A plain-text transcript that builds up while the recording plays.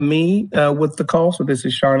me with the call. So this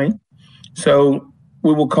is Shawnee. So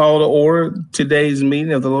we will call to order today's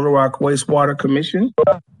meeting of the Little Rock Wastewater Commission,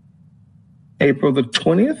 April the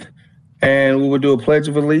 20th. And we will do a pledge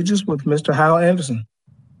of allegiance with Mr. Hal Anderson.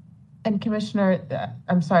 And Commissioner,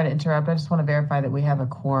 I'm sorry to interrupt. I just want to verify that we have a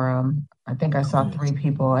quorum. I think I saw 3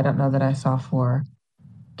 people. I don't know that I saw 4.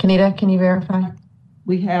 Kenita, can you verify?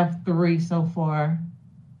 We have 3 so far.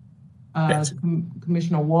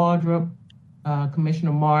 Commissioner Waldrop,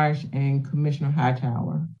 Commissioner Marsh, and Commissioner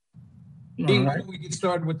Hightower. Dean, why don't we get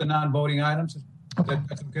started with the non-voting items? Okay.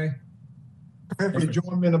 That's okay? If you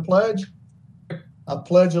join me in the pledge, I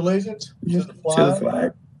pledge allegiance to the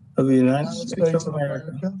flag of the United States of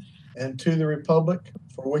America and to the republic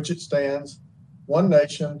for which it stands, one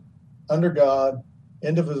nation, under God,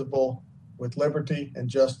 indivisible, with liberty and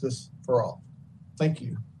justice for all. Thank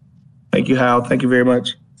you. Thank you, Hal. Thank you very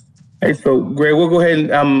much. Hey, so Greg, we'll go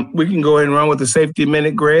ahead and we can go ahead and run with the safety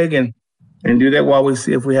minute, Greg, and do that while we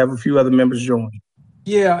see if we have a few other members join.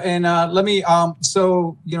 Yeah, and let me,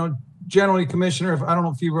 so, generally, Commissioner, I don't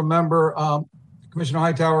know if you remember, Commissioner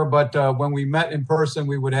Hightower, but when we met in person,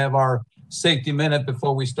 we would have our safety minute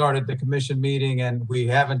before we started the commission meeting, and we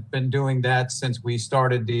haven't been doing that since we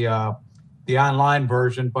started the online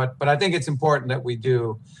version, but I think it's important that we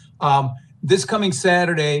do. This coming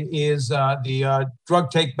Saturday is the drug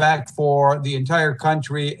take back for the entire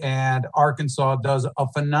country, and Arkansas does a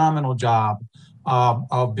phenomenal job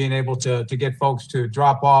of being able to get folks to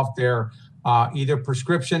drop off their either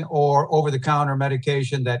prescription or over-the-counter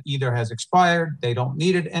medication that either has expired, they don't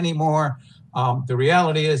need it anymore. The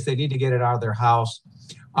reality is they need to get it out of their house.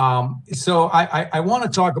 So I want to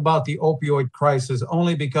talk about the opioid crisis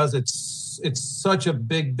only because it's such a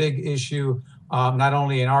big issue, not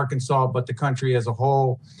only in Arkansas, but the country as a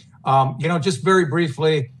whole. Just very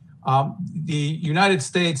briefly, the United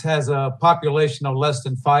States has a population of less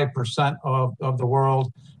than 5% of the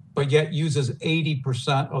world, but yet uses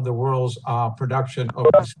 80% of the world's production of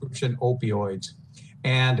prescription opioids.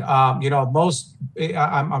 And, I'm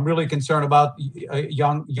really concerned about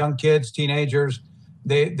young kids, teenagers.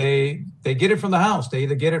 They get it from the house. They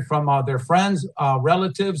either get it from their friends,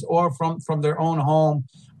 relatives, or from their own home.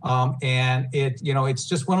 And it's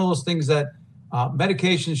just one of those things that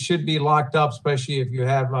medications should be locked up, especially if you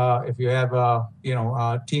have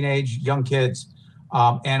teenage young kids.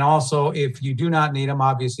 And also, if you do not need them,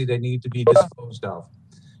 obviously they need to be disposed of.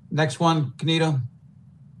 Next one, Kenita.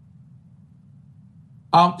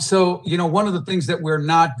 One of the things that we're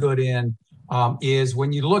not good in is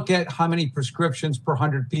when you look at how many prescriptions per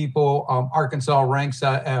 100 people, Arkansas ranks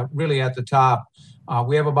really at the top.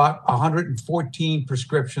 We have about 114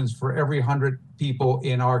 prescriptions for every 100 people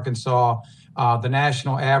in Arkansas. The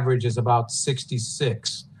national average is about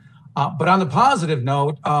 66. But on the positive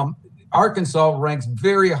note, Arkansas ranks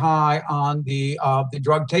very high on the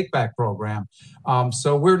drug take-back program.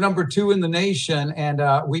 So we're number 2 in the nation, and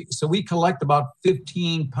we collect about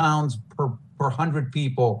 15 pounds per 100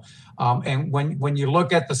 people. And when you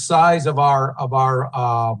look at the size of the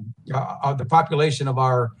population of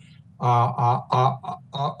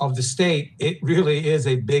the state, it really is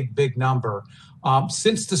a big number.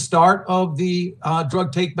 Since the start of the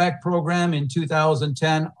drug take-back program in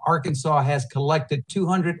 2010, Arkansas has collected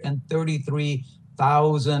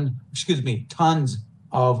 233,000, tons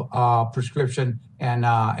of prescription and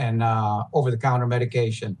over-the-counter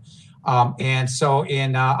medication. And so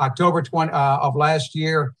in October of last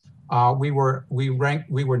year, we were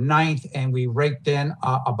 9th, and we raked in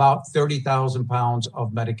about 30,000 pounds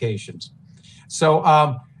of medications.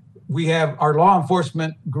 So we have our law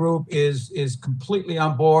enforcement group is completely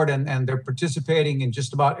on board, and they're participating in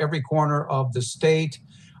just about every corner of the state.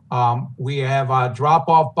 We have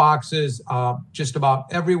drop-off boxes just about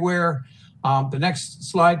everywhere. The next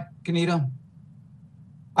slide, Kenita.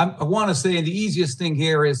 I want to say the easiest thing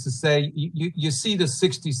here is to say you see the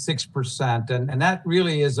 66%, and that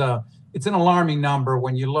really is it's an alarming number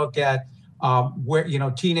when you look at where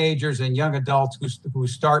teenagers and young adults who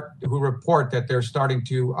report that they're starting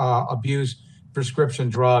to abuse prescription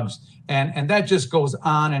drugs, and that just goes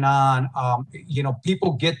on and on.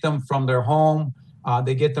 People get them from their home,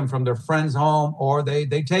 they get them from their friend's home, or they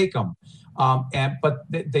take them. But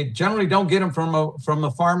they generally don't get them from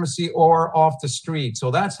a pharmacy or off the street. So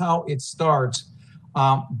that's how it starts.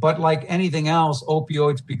 But like anything else,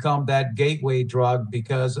 opioids become that gateway drug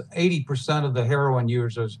because 80% of the heroin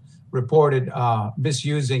users reported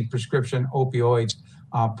misusing prescription opioids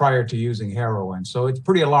prior to using heroin. So it's a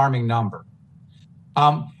pretty alarming number.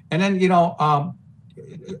 And then,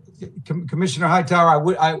 Commissioner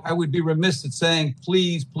Hightower, I would be remiss at saying,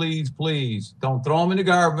 please, please, please, don't throw them in the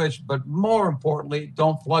garbage, but more importantly,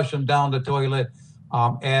 don't flush them down the toilet,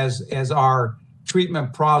 as our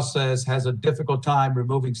treatment process has a difficult time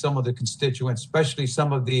removing some of the constituents, especially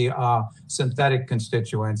some of the synthetic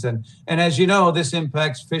constituents. And as you know, this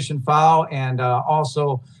impacts fish and fowl, and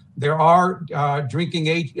also there are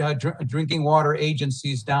drinking water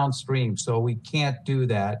agencies downstream, so we can't do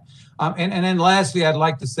that. And then lastly, I'd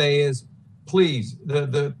like to say is, please,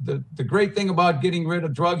 the great thing about getting rid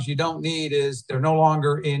of drugs you don't need is they're no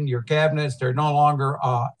longer in your cabinets. They're no longer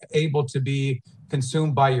able to be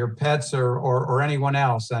consumed by your pets or anyone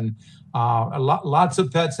else. And lots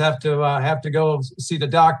of pets have to go see the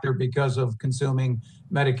doctor because of consuming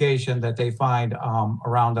medication that they find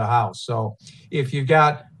around the house. So if you've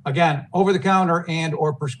got, again, over-the-counter and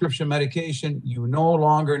or prescription medication you no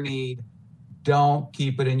longer need, don't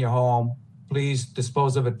keep it in your home. Please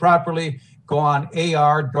dispose of it properly. Go on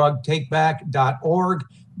ardrugtakeback.org.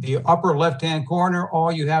 The upper left-hand corner,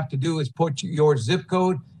 all you have to do is put your zip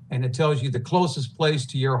code, and it tells you the closest place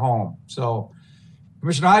to your home. So,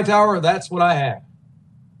 Commissioner Hightower, that's what I have.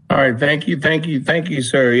 All right, thank you,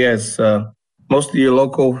 sir. Yes, most of your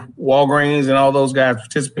local Walgreens and all those guys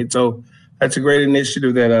participate. So that's a great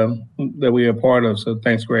initiative that we are part of. So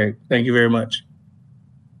thanks, Greg. Thank you very much.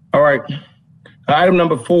 All right, item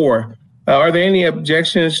number 4. Are there any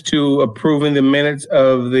objections to approving the minutes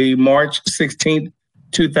of the March 16th,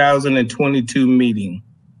 2022 meeting?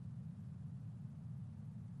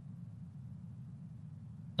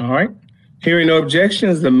 All right. Hearing no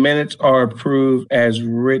objections, the minutes are approved as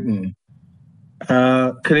written.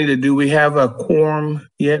 Kanita, do we have a quorum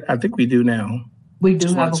yet? I think we do now. We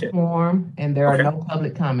do have a quorum, and there are no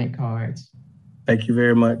public comment cards. Thank you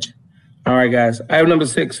very much. All right, guys. Item number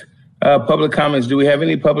 6, public comments. Do we have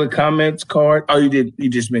any public comments card? Oh, you did. You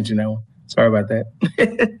just mentioned that one. Sorry about that.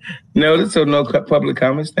 Noted. So no public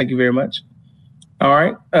comments. Thank you very much. All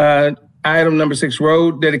right. Item number 6,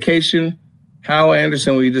 road dedication. Hal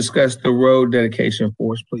Anderson, will you discuss the road dedication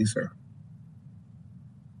for us, please, sir?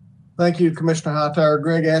 Thank you, Commissioner Hightower.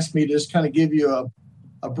 Greg asked me to just kind of give you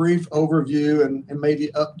a brief overview and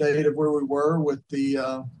maybe update of where we were with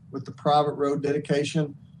the private road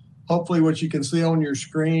dedication. Hopefully what you can see on your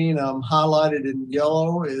screen, highlighted in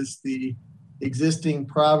yellow, is the existing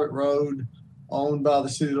private road owned by the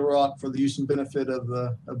city of Little Rock for the use and benefit of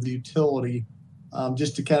the utility.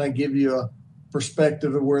 Just to kind of give you a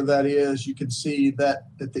perspective of where that is, you can see that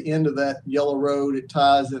at the end of that yellow road, it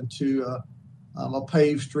ties into a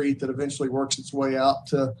paved street that eventually works its way out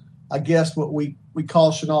to, I guess, what we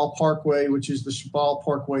call Chenal Parkway, which is the Chenal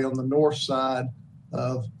Parkway on the north side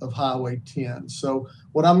of Highway 10. So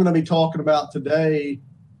what I'm going to be talking about today,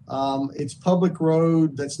 it's public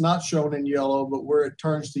road that's not shown in yellow, but where it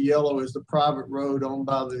turns to yellow is the private road owned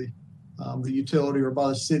by the utility or by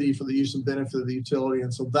the city for the use and benefit of the utility.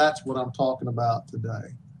 And so that's what I'm talking about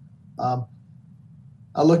today.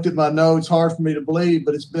 I looked at my notes, hard for me to believe,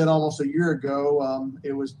 but it's been almost a year ago.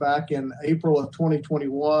 It was back in April of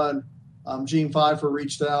 2021. Gene Pfeiffer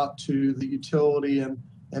reached out to the utility and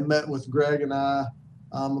met with Greg and I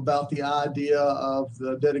about the idea of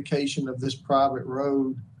the dedication of this private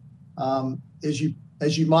road. As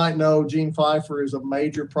you might know, Gene Pfeiffer is a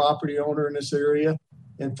major property owner in this area.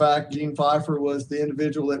 In fact, Gene Pfeiffer was the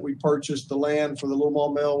individual that we purchased the land for the Little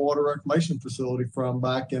Maumelle Water Reclamation Facility from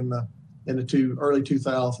back in the early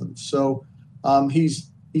 2000s. So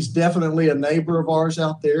he's definitely a neighbor of ours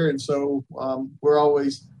out there, and so we're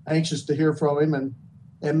always anxious to hear from him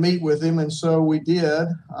and meet with him, and so we did.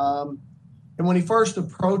 And when he first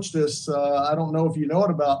approached us, I don't know if you know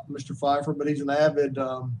it about Mr. Pfeiffer, but he's an avid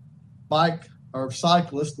bike or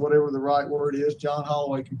cyclist, whatever the right word is. John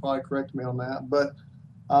Holloway can probably correct me on that, but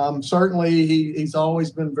certainly he's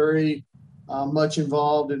always been very much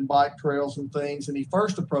involved in bike trails and things. And he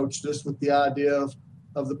first approached us with the idea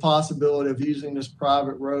of the possibility of using this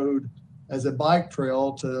private road as a bike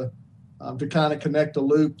trail to kind of connect a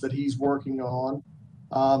loop that he's working on.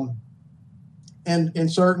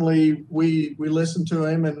 And certainly we listened to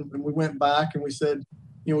him and we went back and we said,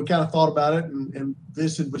 we kind of thought about it and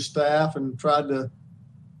visited with staff and tried to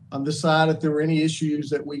decide if there were any issues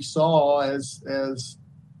that we saw as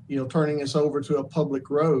turning this over to a public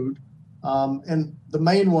road. And the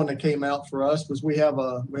main one that came out for us was we have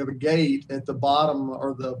a gate at the bottom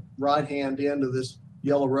or the right-hand end of this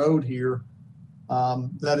yellow road here.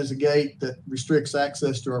 That is a gate that restricts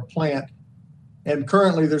access to our plant. And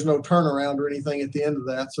currently there's no turnaround or anything at the end of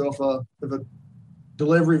that. So if a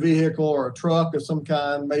delivery vehicle or a truck of some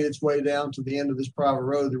kind made its way down to the end of this private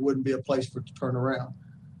road, there wouldn't be a place for it to turn around.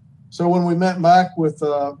 So when we met back with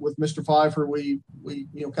Mr. Pfeiffer, we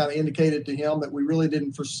kind of indicated to him that we really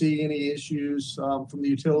didn't foresee any issues from the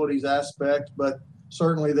utilities aspect, but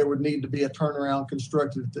certainly there would need to be a turnaround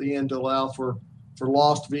constructed at the end to allow for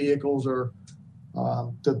lost vehicles or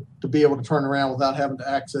to be able to turn around without having to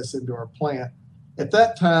access into our plant. At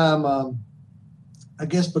that time, I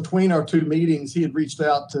guess between our two meetings, he had reached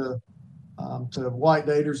out to White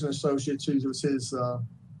Daters and Associates, who was his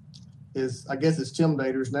I guess it's Tim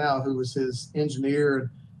Daters now, who was his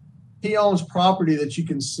engineer. He owns property that you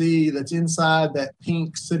can see that's inside that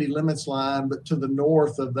pink city limits line, but to the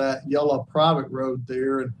north of that yellow private road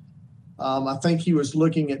there. And I think he was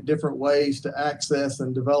looking at different ways to access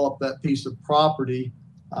and develop that piece of property,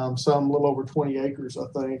 some little over 20 acres, I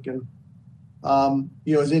think. And,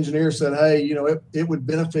 his engineer said, hey, it would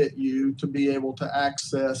benefit you to be able to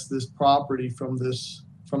access this property from this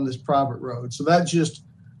private road. So that just,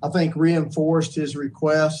 I think, reinforced his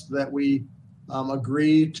request that we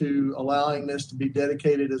agree to allowing this to be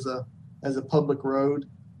dedicated as a public road.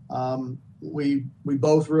 We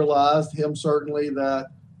both realized, him certainly, that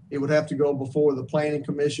it would have to go before the Planning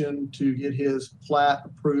Commission to get his plat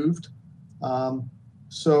approved.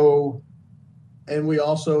 And we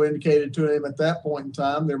also indicated to him at that point in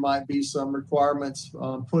time there might be some requirements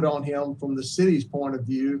put on him from the city's point of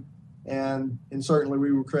view. And certainly we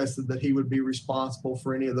requested that he would be responsible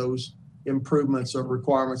for any of those improvements or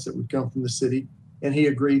requirements that would come from the city, and he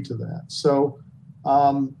agreed to that. So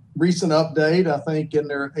recent update, I think in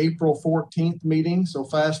their April 14th meeting, so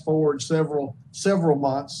fast forward several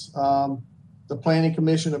months, the Planning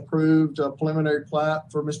Commission approved a preliminary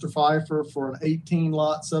plat for Mr. Pfeiffer for an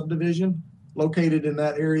 18-lot subdivision located in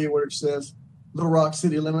that area where it says Little Rock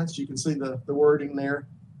city limits. You can see the wording there.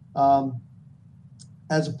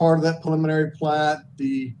 As a part of that preliminary plat,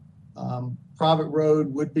 the private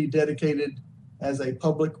road would be dedicated as a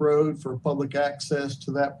public road for public access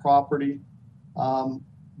to that property.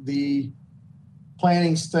 The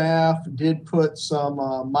planning staff did put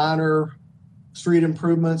some minor street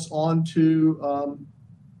improvements onto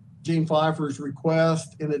Gene Pfeiffer's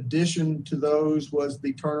request. In addition to those was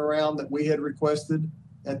the turnaround that we had requested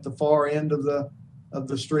at the far end of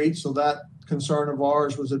the street. So that concern of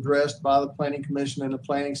ours was addressed by the Planning Commission and the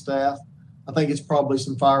planning staff. I think it's probably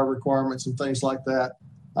some fire requirements and things like that.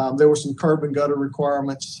 There were some curb and gutter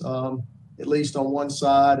requirements, at least on one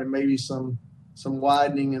side, and maybe some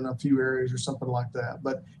widening in a few areas or something like that.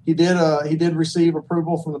 But he did receive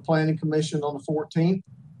approval from the Planning Commission on the 14th.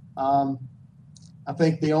 I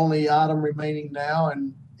think the only item remaining now,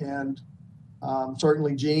 and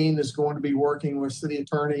certainly Gene is going to be working with City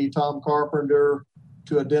Attorney Tom Carpenter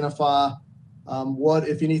to identify what,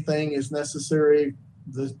 if anything, is necessary.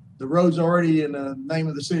 The road's already in the name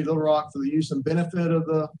of the City of Little Rock for the use and benefit of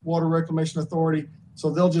the Water Reclamation Authority.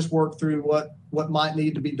 So they'll just work through what might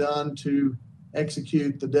need to be done to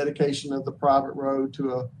execute the dedication of the private road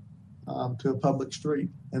to a public street.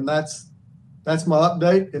 And that's my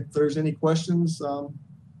update. If there's any questions, I'll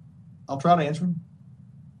try to answer them.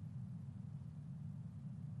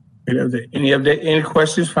 Any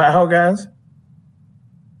questions for Hal, guys?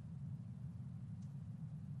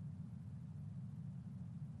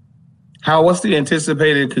 Hal, what's the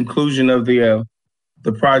anticipated conclusion of the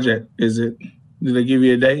project? Did they give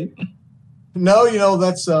you a date? No,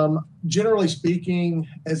 that's generally speaking,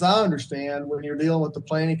 as I understand, when you're dealing with the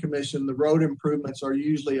Planning Commission, the road improvements are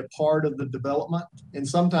usually a part of the development. And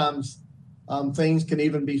sometimes things can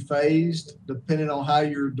even be phased depending on how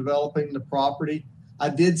you're developing the property. I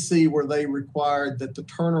did see where they required that the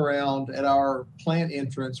turnaround at our plant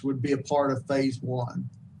entrance would be a part of phase one.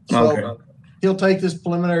 So okay. He'll take this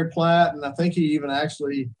preliminary plat, and I think he even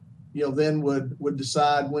actually, then would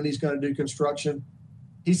decide when he's going to do construction.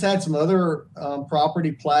 He's had some other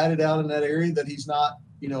property platted out in that area that he's not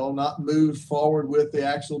moved forward with the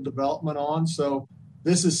actual development on. So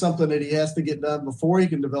this is something that he has to get done before he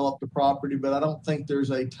can develop the property, but I don't think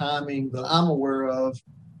there's a timing that I'm aware of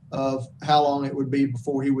how long it would be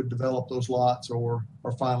before he would develop those lots or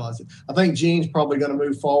finalize it. I think Gene's probably going to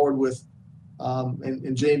move forward with,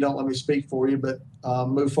 and Gene, don't let me speak for you, but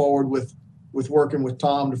move forward with working with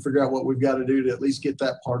Tom to figure out what we've got to do to at least get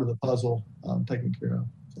that part of the puzzle taken care of.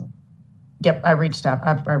 So. Yep, I reached out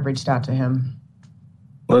to him.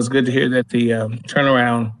 Well, it's good to hear that the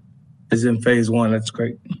turnaround is in phase one. That's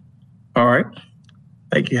great. All right.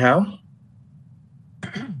 Thank you, Hal.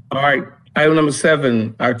 All right. Item number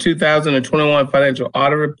 7, our 2021 financial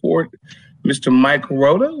audit report. Mr. Mike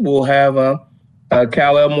Rhoda will have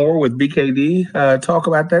Cal Elmore with BKD talk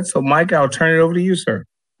about that. So, Mike, I'll turn it over to you, sir.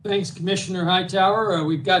 Thanks, Commissioner Hightower.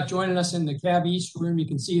 We've got joining us in the Cab East room. You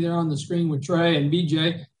can see there on the screen with Trey and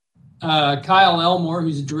BJ. Kyle Elmore,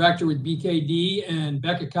 who's a director with BKD, and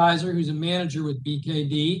Becca Kaiser, who's a manager with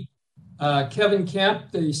BKD. Kevin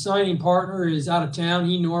Kemp, the signing partner, is out of town.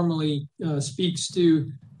 He normally speaks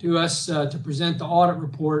to us to present the audit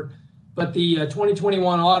report. But the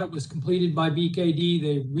 2021 audit was completed by BKD.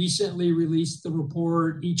 They recently released the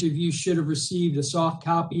report. Each of you should have received a soft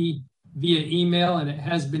copy via email, and it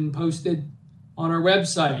has been posted on our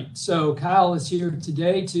website. So Kyle is here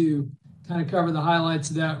today to kind of cover the highlights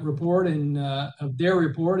of that report and of their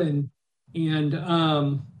report and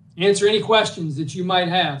answer any questions that you might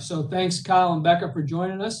have. So thanks, Kyle and Becca, for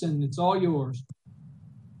joining us, and it's all yours.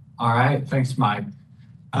 All right, thanks, Mike.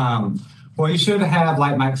 Well, you should have,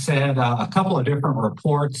 like Mike said, a couple of different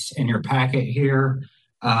reports in your packet here.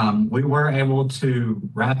 We were able to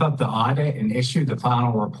wrap up the audit and issue the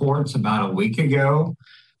final reports about a week ago.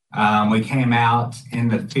 We came out in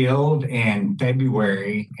the field in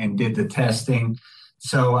February and did the testing.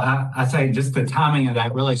 So I say just the timing of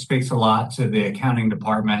that really speaks a lot to the accounting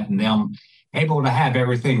department and them able to have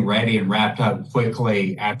everything ready and wrapped up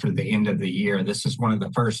quickly after the end of the year. This is one of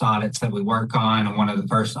the first audits that we work on and one of the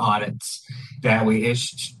first audits that we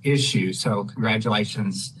issue. So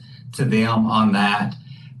congratulations to them on that.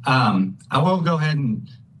 I will go ahead and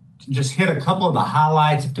just hit a couple of the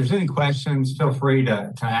highlights. If there's any questions, feel free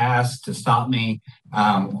to ask, to stop me,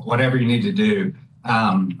 whatever you need to do.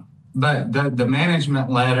 But the management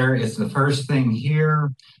letter is the first thing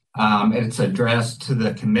here. It's addressed to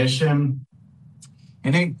the commission.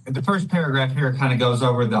 And the first paragraph here kind of goes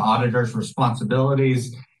over the auditor's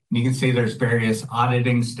responsibilities. And you can see there's various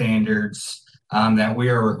auditing standards that we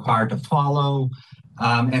are required to follow.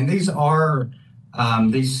 And these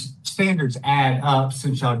standards add up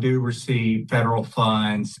since y'all do receive federal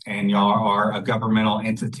funds and y'all are a governmental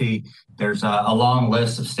entity. There's a long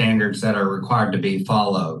list of standards that are required to be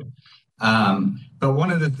followed. But one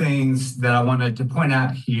of the things that I wanted to point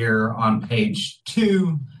out here on page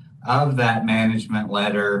 2 of that management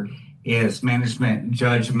letter is management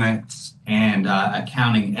judgments and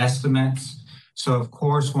accounting estimates. So of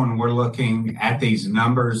course, when we're looking at these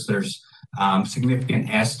numbers, there's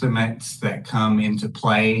significant estimates that come into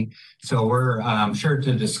play. So we're sure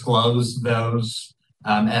to disclose those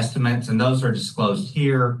estimates, and those are disclosed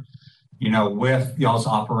here. You know, with y'all's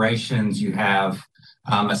operations, you have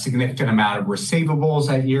a significant amount of receivables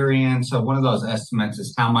at year end. So one of those estimates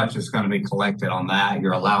is how much is going to be collected on that,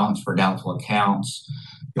 your allowance for doubtful accounts.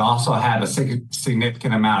 You also have a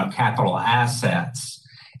significant amount of capital assets,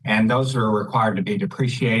 and those are required to be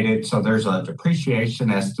depreciated. So there's a depreciation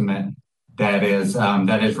estimate that is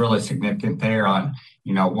really significant there on,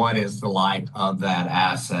 you know, what is the life of that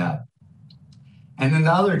asset. And then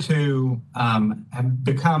the other two have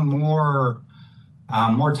become more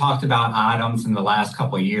talked about items in the last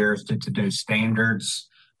couple of years to do standards,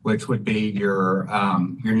 which would be your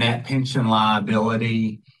net pension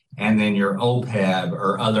liability and then your OPEB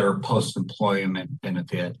or other post-employment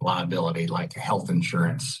benefit liability, like health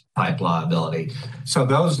insurance type liability. So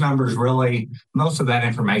those numbers really, most of that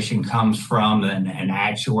information comes from an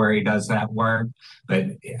actuary does that work. But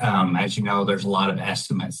as you know, there's a lot of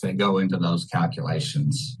estimates that go into those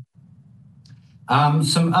calculations.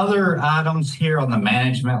 Some other items here on the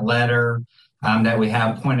management letter that we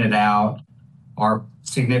have pointed out are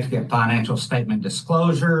significant financial statement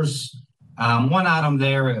disclosures. One item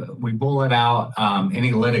there, we bullet out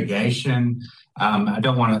any litigation. I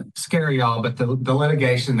don't want to scare y'all, but the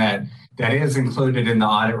litigation that is included in the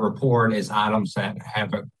audit report is items that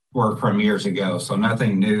were from years ago. So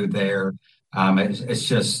nothing new there. It's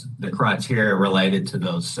just the criteria related to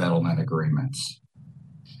those settlement agreements.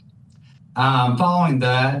 Following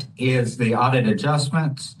that is the audit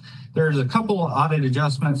adjustments. There's a couple of audit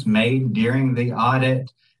adjustments made during the audit.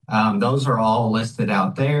 Those are all listed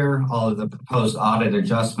out there, all of the proposed audit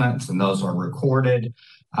adjustments, and those are recorded.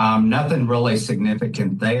 Nothing really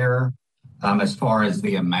significant there as far as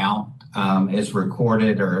the amount is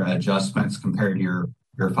recorded or adjustments compared to your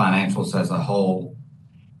financials as a whole.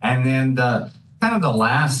 And then the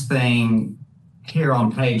last thing here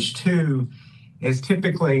on page 2 is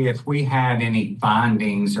typically if we had any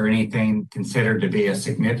findings or anything considered to be a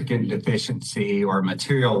significant deficiency or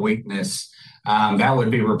material weakness, that would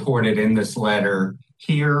be reported in this letter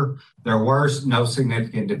here. There were no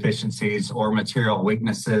significant deficiencies or material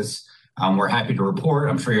weaknesses. We're happy to report.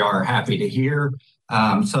 I'm sure you are happy to hear.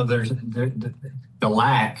 So there's the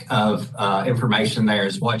lack of information there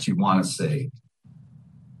is what you want to see.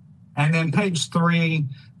 And then page 3,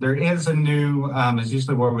 there is a new, is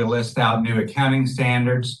usually where we list out new accounting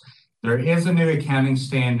standards. There is a new accounting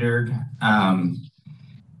standard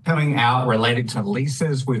coming out related to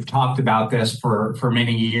leases. We've talked about this for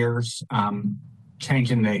many years,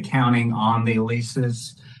 changing the accounting on the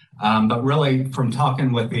leases. But really, from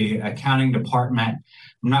talking with the accounting department,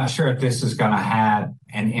 I'm not sure if this is going to have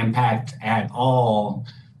an impact at all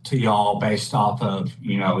to y'all based off of,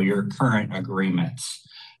 your current agreements.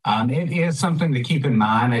 It is something to keep in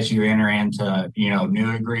mind as you enter into,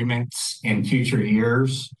 new agreements in future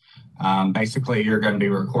years. Basically, you're going to be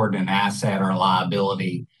recording an asset or a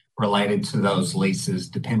liability related to those leases,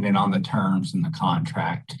 depending on the terms in the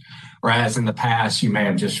contract. Whereas in the past, you may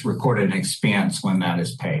have just recorded an expense when that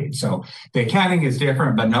is paid. So the accounting is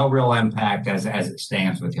different, but no real impact as it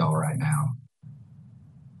stands with y'all right now.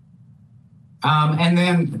 And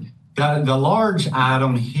then the large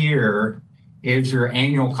item here is your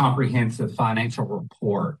annual comprehensive financial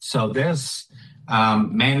report. So this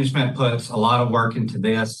management puts a lot of work into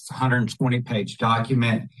this. It's a 120-page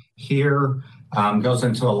document here. Goes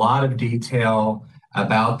into a lot of detail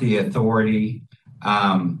about the authority.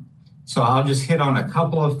 So I'll just hit on a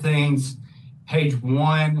couple of things. Page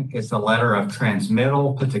 1 is the letter of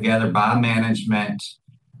transmittal put together by management.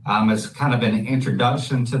 It's kind of an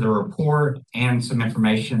introduction to the report and some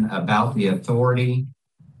information about the authority.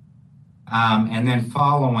 And then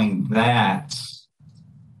following that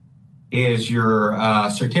is your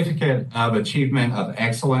Certificate of Achievement of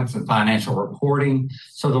Excellence in Financial Reporting.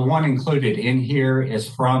 So the one included in here is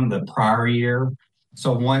from the prior year.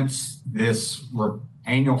 So once this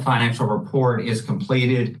annual financial report is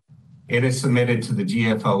completed, it is submitted to the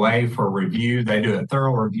GFOA for review. They do a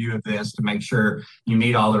thorough review of this to make sure you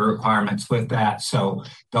meet all the requirements with that. So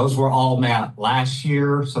those were all met last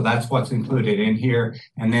year. So that's what's included in here.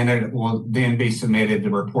 And then it will then be submitted. The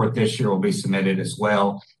report this year will be submitted as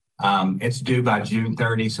well. It's due by June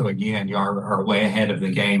 30. So again, you are way ahead of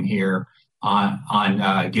the game here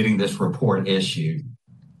on getting this report issued.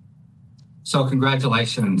 So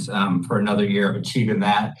congratulations for another year of achieving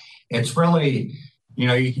that. It's really,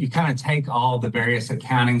 you kind of take all the various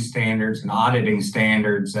accounting standards and auditing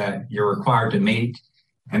standards that you're required to meet,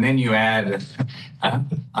 and then you add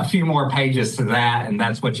a few more pages to that, and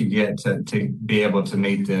that's what you get to be able to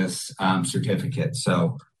meet this certificate.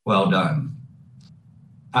 So well done.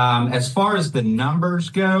 As far as the numbers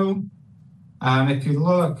go, if you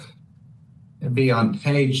look, it'd be on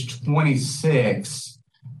page 26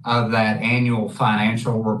 of that annual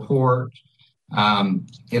financial report.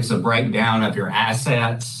 It's a breakdown of your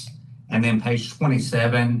assets, and then page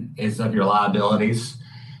 27 is of your liabilities.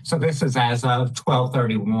 So this is as of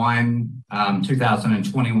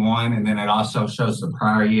 12/31/2021, and then it also shows the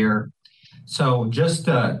prior year. So just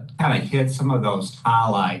to kind of hit some of those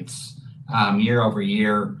highlights year over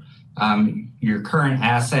year, your current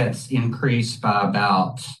assets increased by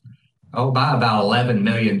about $11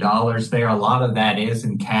 million there. A lot of that is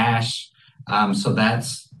in cash. So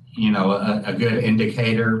that's, a good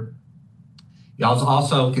indicator. You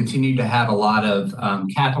also continue to have a lot of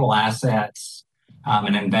capital assets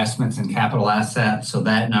and investments in capital assets. So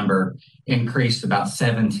that number increased about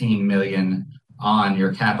 17 million on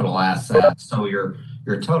your capital assets. So your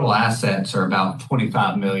total assets are about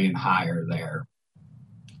 25 million higher there.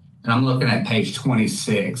 And I'm looking at page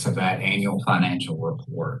 26 of that annual financial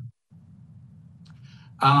report.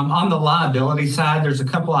 On the liability side, there's a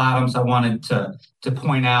couple items I wanted to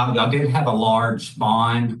point out. Y'all did have a large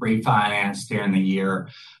bond refinance during the year.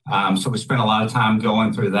 So we spent a lot of time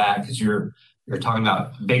going through that because you're talking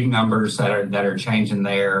about big numbers that are changing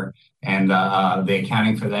there. And the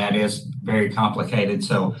accounting for that is very complicated.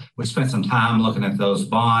 So we spent some time looking at those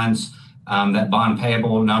bonds. That bond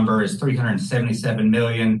payable number is 377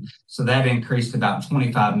 million. So that increased about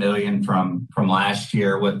 25 million from last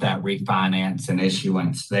year with that refinance and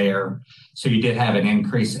issuance there. So you did have an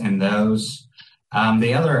increase in those.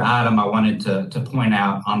 The other item I wanted to point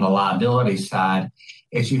out on the liability side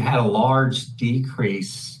is you had a large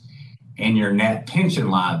decrease in your net pension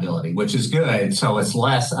liability, which is good. So it's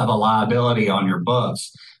less of a liability on your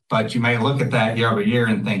books, but you may look at that year over year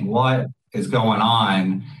and think, what is going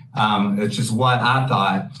on? It's just what I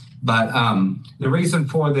thought. But the reason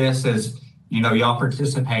for this is, y'all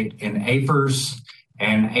participate in APRS,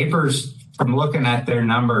 and APRS, from looking at their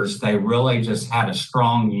numbers, they really just had a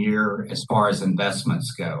strong year as far as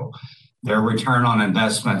investments go. Their return on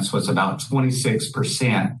investments was about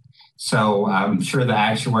 26%. So I'm sure the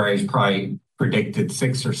actuaries probably predicted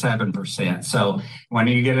 6 or 7%. So when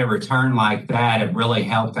you get a return like that, it really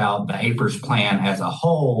helped out the APRS plan as a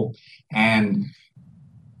whole. And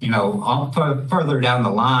further down the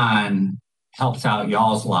line helps out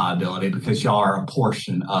y'all's liability because y'all are a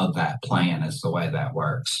portion of that plan is the way that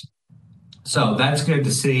works. So that's good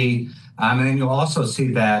to see. And then you'll also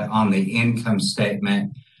see that on the income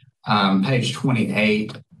statement, page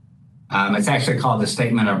 28. It's actually called the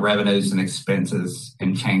Statement of Revenues and Expenses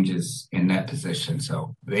and Changes in Net Position.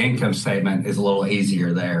 So the income statement is a little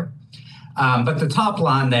easier there. But the top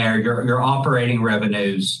line there, your operating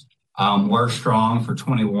revenues were strong for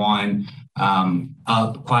 21,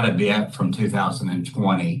 up quite a bit from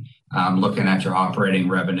 2020. Looking at your operating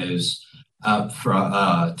revenues up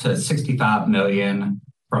to 65 million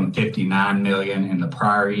from 59 million in the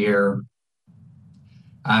prior year.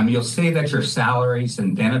 You'll see that your salaries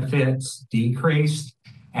and benefits decreased,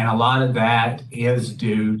 and a lot of that is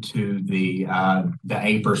due to the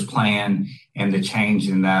APRS plan and the change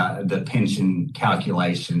in the pension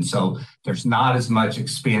calculation. So there's not as much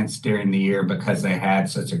expense during the year because they had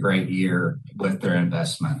such a great year with their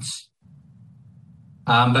investments.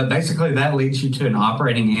 But basically that leads you to an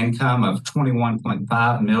operating income of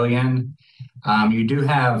 21.5 million. You do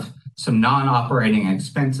have some non-operating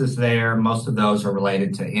expenses there. Most of those are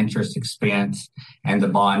related to interest expense and the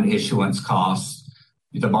bond issuance costs.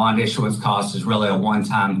 The bond issuance cost is really a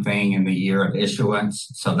one-time thing in the year of issuance,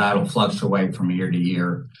 so that'll fluctuate from year to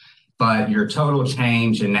year. But your total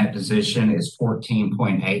change in net position is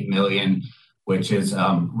 14.8 million, which is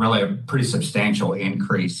really a pretty substantial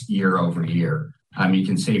increase year over year. You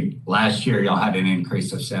can see last year y'all had an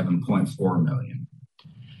increase of 7.4 million.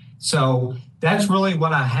 So that's really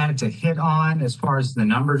what I had to hit on as far as the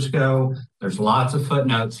numbers go. There's lots of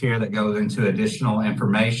footnotes here that go into additional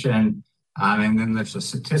information. And then there's a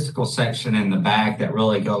statistical section in the back that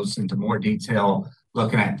really goes into more detail,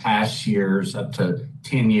 looking at past years, up to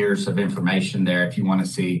 10 years of information there if you want to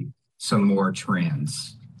see some more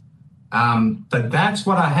trends. But that's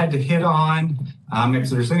what I had to hit on.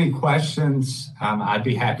 If there's any questions, I'd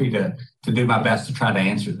be happy to do my best to try to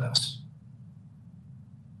answer those.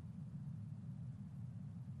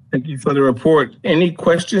 Thank you for the report. Any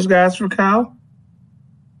questions, guys, for Kyle?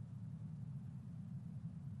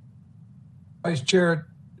 Vice Chair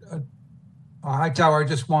Hightower, I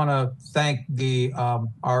just want to thank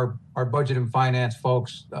our budget and finance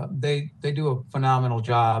folks. They do a phenomenal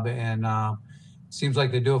job, and seems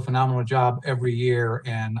like they do a phenomenal job every year.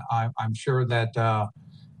 And I'm sure that the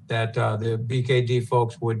BKD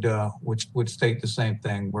folks would state the same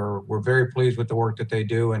thing. We're very pleased with the work that they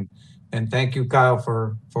do, and thank you, Kyle,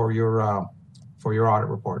 for your audit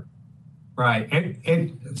report. Right.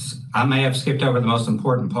 I may have skipped over the most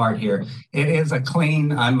important part here. It is a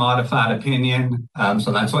clean, unmodified opinion.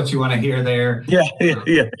 So that's what you want to hear there. Yeah,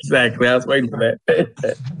 exactly. I was waiting for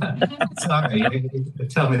that. Sorry,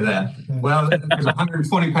 tell me that. Well, there's a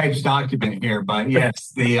 120-page document here, but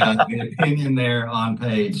yes, the opinion there on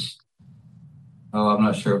page, I'm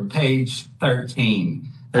not sure, page 13.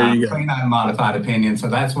 Clean, unmodified opinion. So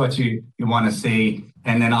that's what you want to see.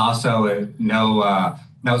 And then also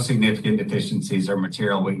no significant deficiencies or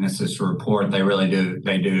material weaknesses to report. They really do.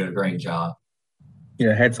 They do a great job.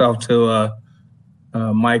 Yeah, hats off to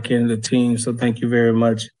Mike and the team. So thank you very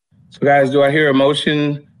much. So guys, do I hear a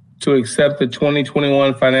motion to accept the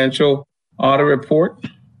 2021 financial audit report?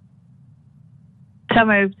 So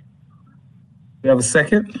moved. You have a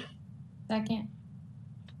second? Second.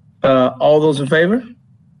 All those in favor?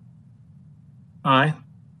 Aye.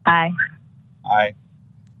 Aye. Aye.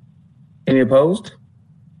 Any opposed?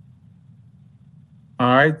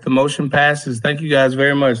 All right, the motion passes. Thank you guys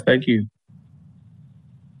very much. Thank you.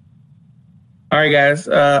 All right, guys.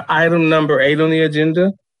 Item number 8 on the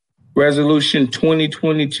agenda, Resolution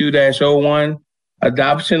 2022-01,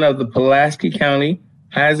 adoption of the Pulaski County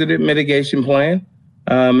Hazard Mitigation Plan.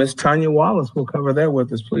 Ms. Tanya Wallace will cover that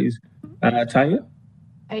with us, please. Tanya?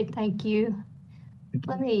 Hey, thank you.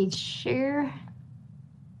 Let me share.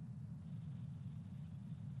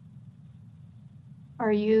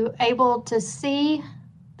 Are you able to see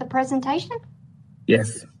the presentation?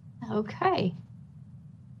 Yes. Okay.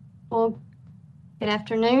 Well, good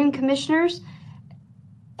afternoon, commissioners.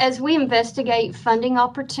 As we investigate funding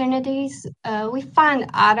opportunities, we find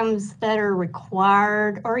items that are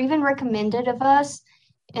required or even recommended of us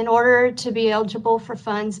in order to be eligible for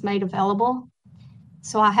funds made available.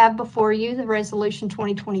 So I have before you the Resolution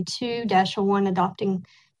 2022-01 adopting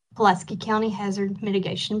Pulaski County Hazard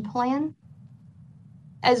Mitigation Plan.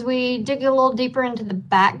 As we dig a little deeper into the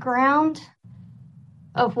background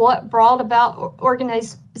of what brought about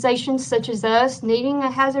organizations such as us needing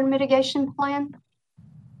a hazard mitigation plan,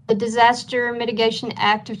 the Disaster Mitigation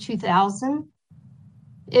Act of 2000,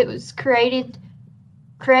 it was creating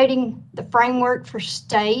the framework for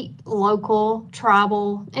state, local,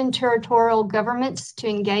 tribal, and territorial governments to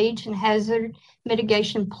engage in hazard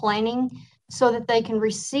mitigation planning so that they can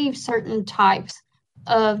receive certain types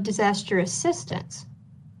of disaster assistance.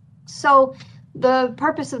 So the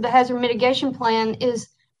purpose of the hazard mitigation plan is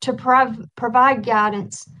to provide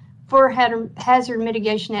guidance for hazard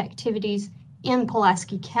mitigation activities in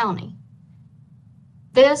Pulaski County.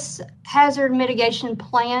 This hazard mitigation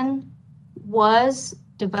plan was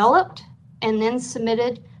developed and then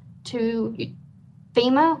submitted to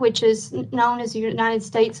FEMA, which is known as the United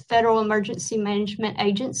States Federal Emergency Management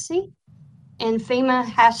Agency. And FEMA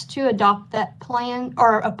has to adopt that plan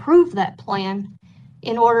or approve that plan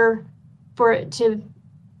in order for it to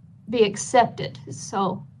be accepted.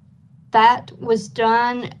 So that was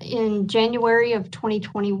done in January of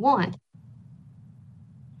 2021.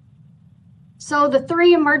 So the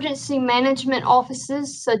 3 emergency management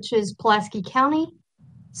offices, such as Pulaski County,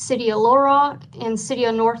 City of Little Rock, and City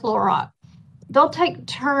of North Little Rock, they'll take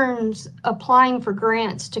turns applying for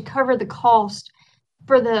grants to cover the cost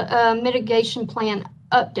for the mitigation plan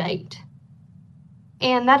update.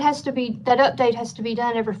 And that update has to be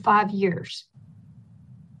done every 5 years.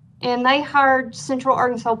 And they hired Central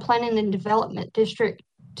Arkansas Planning and Development District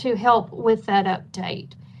to help with that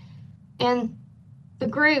update. And the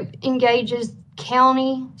group engages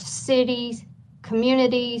county, cities,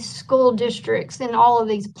 communities, school districts in all of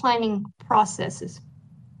these planning processes.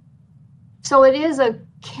 So it is a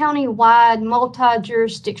county-wide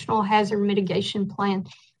multi-jurisdictional hazard mitigation plan,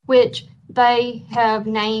 which they have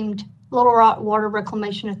named Little Rock Water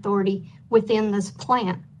Reclamation Authority within this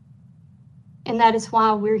plan. And that is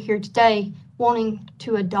why we're here today wanting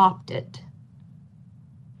to adopt it.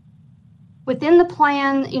 Within the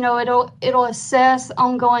plan, it'll assess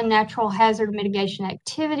ongoing natural hazard mitigation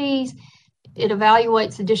activities. It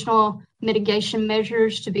evaluates additional mitigation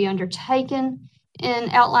measures to be undertaken and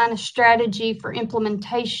outline a strategy for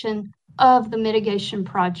implementation of the mitigation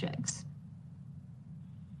projects.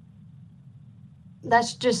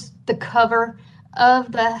 That's just the cover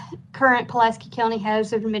of the current Pulaski County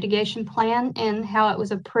Hazard Mitigation Plan and how it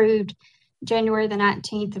was approved January the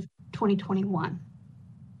 19th of 2021.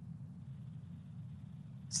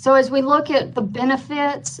 So as we look at the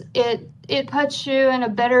benefits, it puts you in a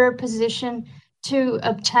better position to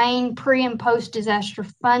obtain pre and post disaster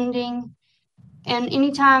funding. And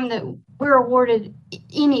anytime that we're awarded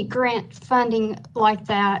any grant funding like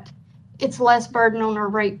that, it's less burden on our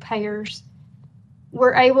ratepayers.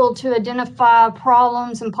 We're able to identify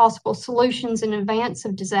problems and possible solutions in advance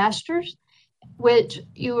of disasters, which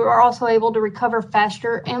you are also able to recover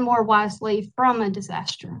faster and more wisely from a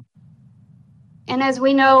disaster. And as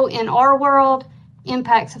we know, in our world,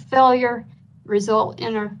 impacts of failure result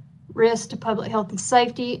in a risk to public health and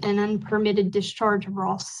safety and unpermitted discharge of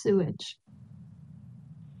raw sewage.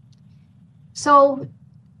 So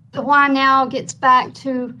the why now gets back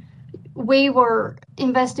to we were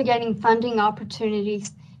investigating funding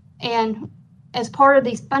opportunities, and as part of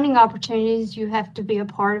these funding opportunities, you have to be a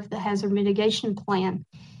part of the hazard mitigation plan.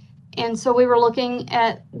 And so we were looking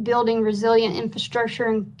at building resilient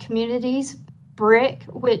infrastructure in communities, BRIC,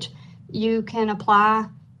 which you can apply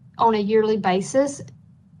on a yearly basis.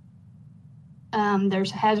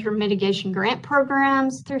 There's hazard mitigation grant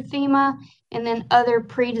programs through FEMA, and then other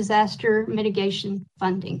pre-disaster mitigation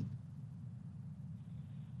funding.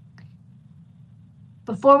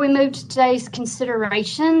 Before we move to today's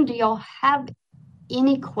consideration, do y'all have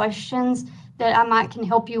any questions that I can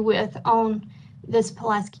help you with on this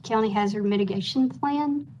Pulaski County Hazard Mitigation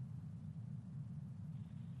Plan?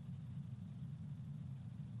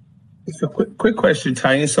 It's a quick question,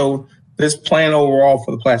 Tanya. So this plan overall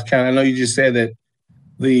for the Pulaski County, I know you just said that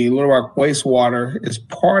the Little Rock wastewater is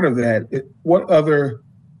part of that. What other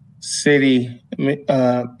city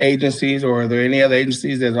agencies, or are there any other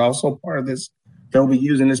agencies that are also part of this that will be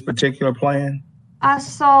using this particular plan? I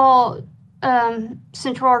saw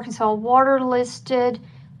Central Arkansas Water listed.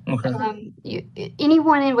 Okay.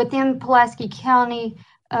 Anyone within Pulaski County,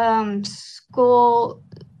 schools,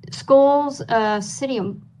 City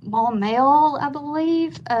of Maumelle, I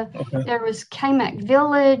believe. Okay. There was KMAC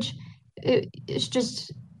Village. It's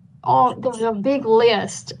just there's a big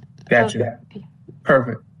list. Gotcha.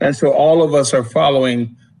 Perfect. And so all of us are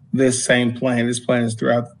following this same plan. This plan is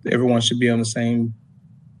throughout. Everyone should be on the same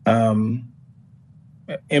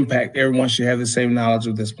impact. Everyone should have the same knowledge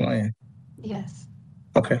of this plan. Yes.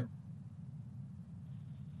 Okay.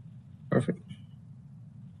 Perfect.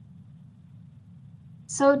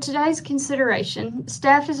 So today's consideration,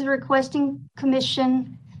 staff is requesting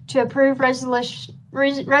commission to approve resolution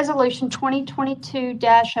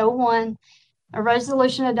 2022-01, a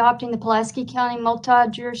resolution adopting the Pulaski County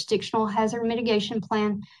Multi-Jurisdictional Hazard Mitigation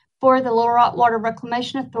Plan for the Little Rock Water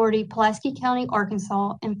Reclamation Authority, Pulaski County,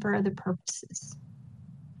 Arkansas, and for other purposes.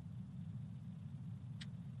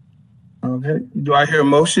 Okay. Do I hear a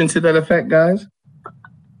motion to that effect, guys?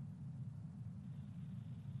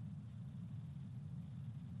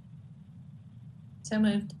 So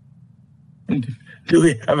moved. Do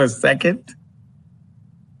we have a second?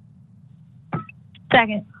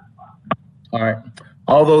 Second. All right.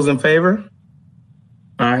 All those in favor?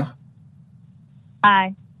 Aye.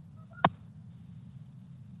 Aye.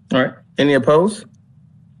 All right. Any opposed?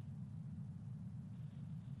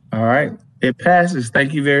 All right. It passes.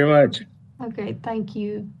 Thank you very much. Okay, thank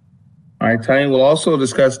you. All right, Tanya, we'll also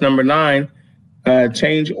discuss number 9,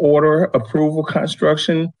 change order approval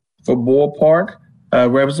construction for Bull Park,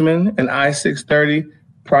 Rebsman, and I-630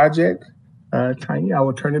 project. Tanya, I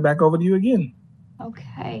will turn it back over to you again.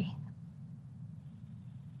 Okay.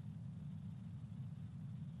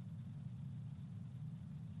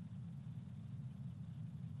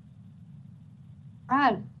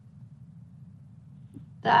 Right.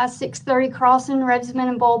 The I-630 crossing, Rebsman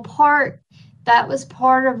and Bull Park, that is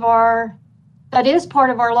part of our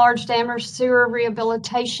large dam sewer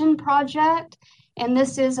rehabilitation project. And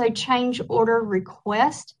this is a change order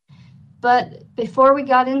request. But before we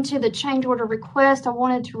got into the change order request, I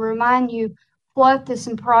wanted to remind you what this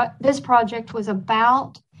project was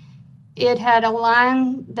about. It had a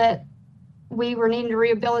line that we were needing to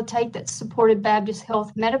rehabilitate that supported Baptist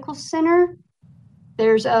Health Medical Center.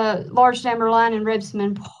 There's a large diameter line in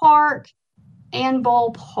Rebsman Park and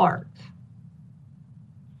Bull Park.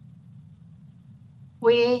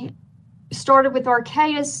 We started with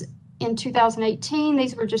Arcadis in 2018.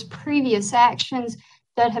 These were just previous actions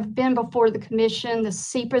that have been before the commission. The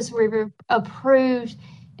CEPAs were approved,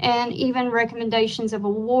 and even recommendations of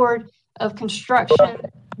award of construction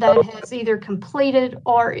that has either completed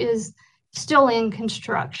or is still in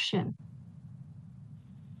construction.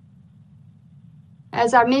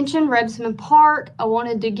 As I mentioned, Rebsman Park, I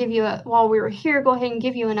wanted to give you, while we were here, go ahead and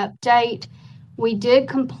give you an update. We did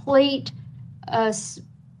complete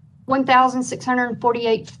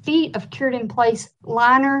 1,648 feet of cured in place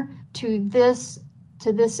liner to this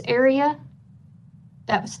area.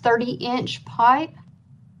 That was 30-inch pipe.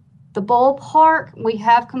 The Bull Park, we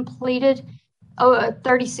have completed a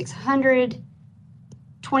 3,600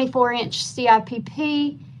 24-inch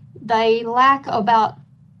CIPP. They lack about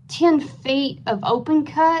 10 feet of open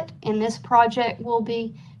cut, and this project will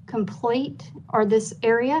be complete, or this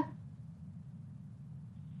area.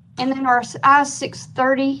 And then our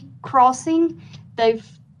I-630 crossing,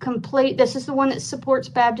 this is the one that supports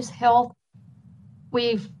Baptist Health.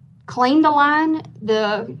 We've cleaned the line.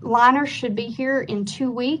 The liner should be here in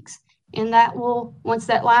 2 weeks, and that will, once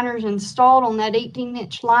that liner is installed on that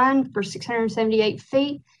 18-inch line for 678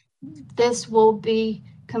 feet, this will be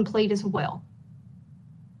complete as well.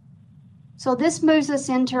 So this moves us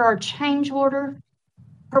into our change order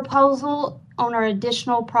proposal on our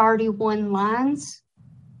additional priority 1 lines.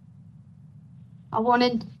 I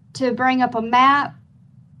wanted to bring up a map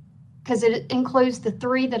because it includes the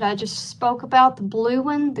 3 that I just spoke about, the blue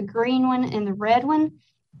one, the green one, and the red one.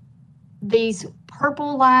 These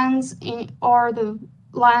purple lines are the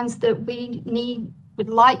lines that we would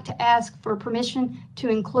like to ask for permission to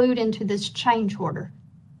include into this change order.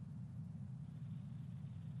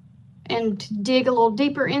 And to dig a little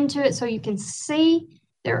deeper into it so you can see,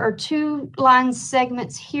 there are 2 line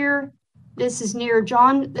segments here. This is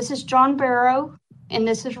John Barrow, and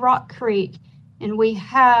this is Rock Creek. And we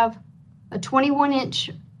have a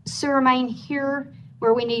 21-inch sewer main here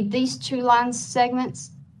where we need these 2 line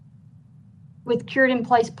segments with cured in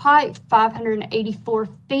place pipe, 584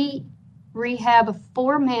 feet, rehab of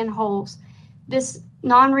 4 manholes. This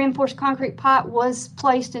non-reinforced concrete pipe was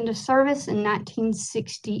placed into service in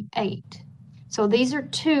 1968. So these are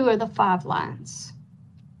 2 of the 5 lines.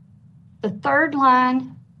 The 3rd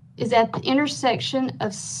line is at the intersection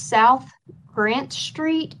of South Grant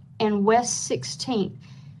Street and West 16th.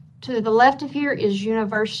 To the left of here is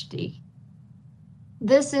University.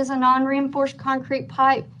 This is a non-reinforced concrete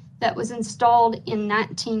pipe that was installed in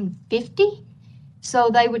 1950.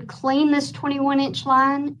 So they would clean this 21-inch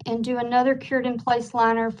line and do another cured in place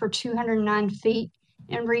liner for 209 feet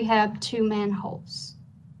and rehab 2 manholes.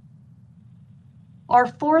 Our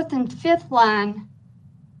 4th and 5th line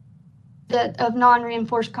of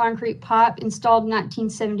non-reinforced concrete pipe installed in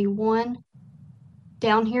 1971.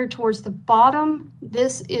 Down here towards the bottom,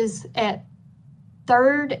 this is at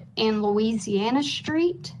 3rd and Louisiana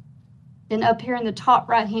Street. Then up here in the top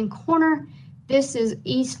right-hand corner, this is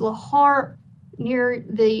East La Harpe near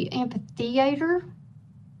the amphitheater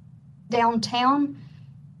downtown.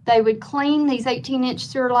 They would clean these 18-inch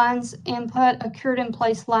sewer lines and put a cured in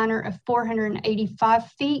place liner of 485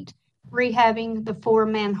 feet, rehabbing the 4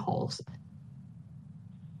 manholes.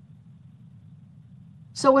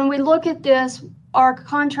 So when we look at this, our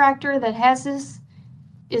contractor that has this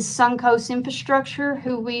is Suncoast Infrastructure,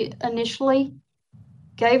 who we initially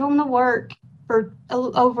gave them the work for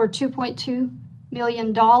over $2.2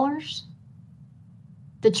 million.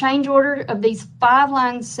 The change order of these 5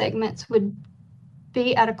 line segments would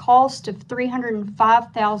be at a cost of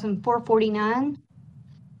 $305,449.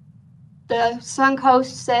 The Suncoast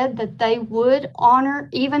said that they would honor,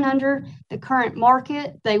 even under the current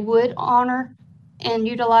market, they would honor and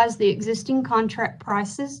utilize the existing contract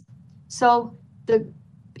prices. So the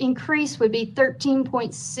increase would be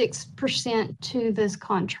 13.6% to this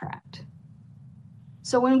contract.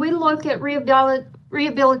 So when we look at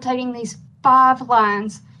rehabilitating these 5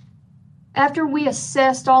 lines, after we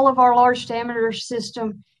assessed all of our large diameter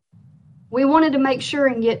system, we wanted to make sure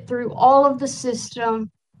and get through all of the system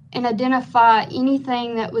and identify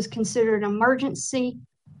anything that was considered emergency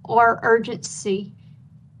or urgency.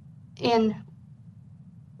 And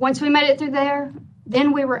once we made it through there,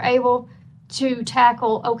 then we were able to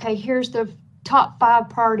tackle, okay, here's the top 5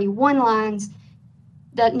 priority 1 lines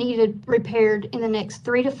that needed repaired in the next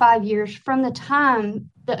 3 to 5 years from the time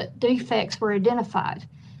the defects were identified.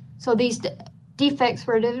 So these defects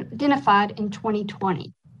were identified in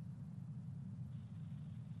 2020.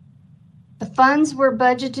 The funds were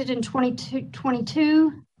budgeted in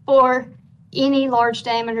 2022 for any large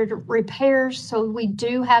diameter repairs, so we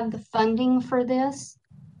do have the funding for this.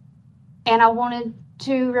 And I wanted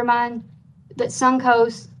to remind that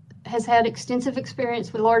Suncoast has had extensive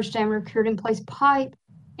experience with large diameter cured in place pipe,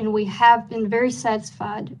 and we have been very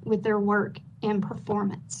satisfied with their work and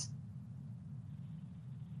performance.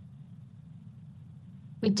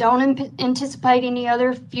 We don't anticipate any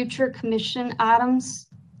other future commission items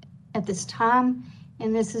at this time,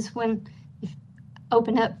 and this is when we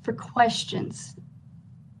open up for questions.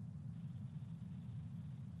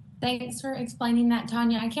 Thanks for explaining that,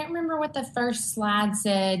 Tanya. I can't remember what the first slide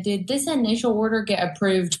said. Did this initial order get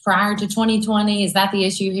approved prior to 2020? Is that the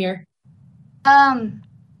issue here?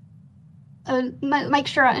 Make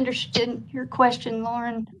sure I understood your question,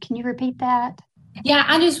 Lauren. Can you repeat that? Yeah,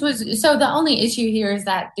 so the only issue here is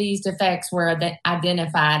that these defects were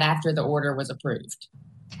identified after the order was approved.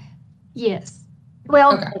 Yes.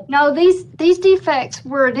 Well, okay. No, these defects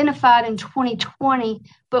were identified in 2020,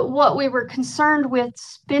 but what we were concerned with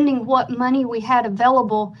spending what money we had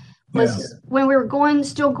available was when we were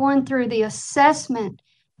still going through the assessment,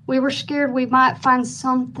 we were scared we might find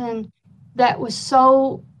something that was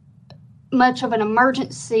so much of an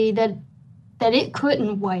emergency that it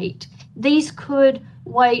couldn't wait. These could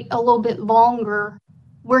wait a little bit longer.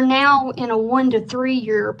 We're now in a 1 to 3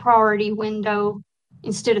 year priority window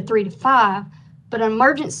instead of 3 to 5, but an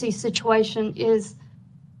emergency situation is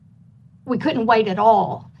we couldn't wait at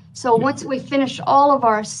all. So once we finished all of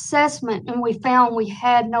our assessment and we found we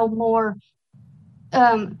had no more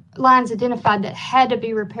lines identified that had to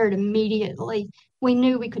be repaired immediately, we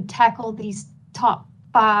knew we could tackle these top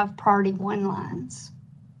 5 priority 1 lines.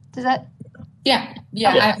 Does that? Yeah.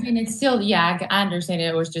 I mean, it's still, I understand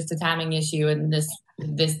it was just a timing issue, and this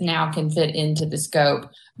now can fit into the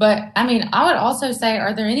scope. But I mean, I would also say,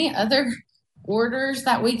 are there any other orders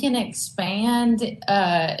that we can expand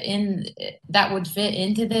that would fit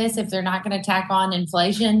into this if they're not going to tack on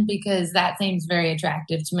inflation? Because that seems very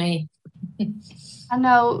attractive to me. I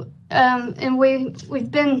know, and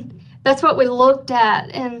that's what we looked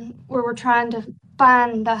at, and we were trying to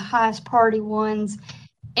find the highest priority ones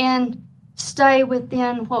and stay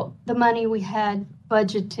within what the money we had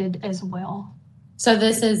budgeted as well. So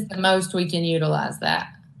this is the most we can utilize that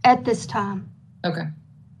at this time. Okay.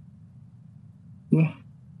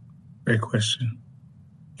 Great question.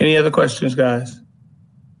 Any other questions, guys?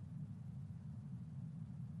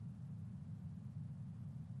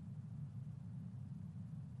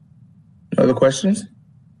 Other questions?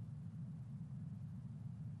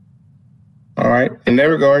 All right. In that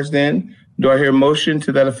regards, then, do I hear a motion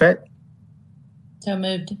to that effect? So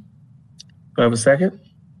moved. Do I have a second?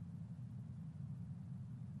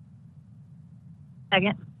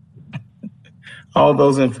 Second. All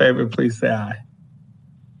those in favor, please say aye.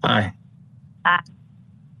 Aye. Aye.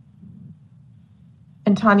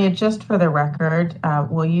 And Tanya, just for the record,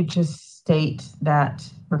 will you just state that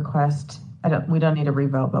request? We don't need a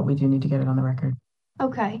revote, but we do need to get it on the record.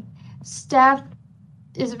 Okay. Staff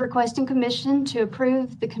is requesting commission to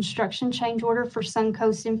approve the construction change order for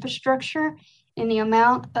Suncoast Infrastructure in the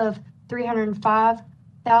amount of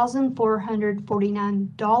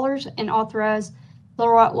 $305,449 and authorize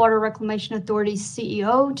Little Rock Water Reclamation Authority's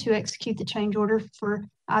CEO to execute the change order for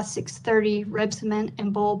I-630 Red Cement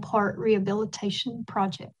and Bull Part Rehabilitation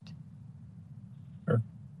Project.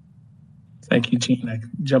 Thank you, Gene. I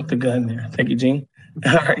jumped the gun there. Thank you, Gene.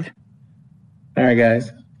 All right. All right,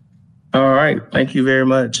 guys. All right. Thank you very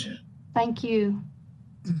much. Thank you.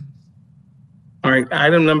 All right.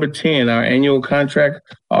 Item number 10, our annual contract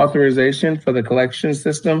authorization for the collection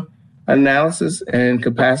system analysis and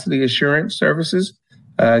capacity assurance services.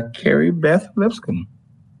 Carrie Beth Lipscomb.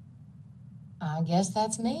 I guess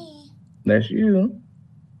that's me. That's you.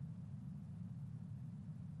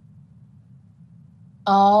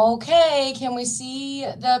 Okay, can we see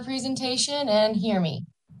the presentation and hear me?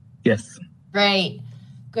 Yes. Great.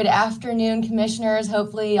 Good afternoon, commissioners.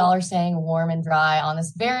 Hopefully y'all are staying warm and dry on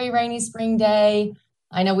this very rainy spring day.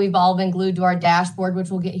 I know we've all been glued to our dashboard, which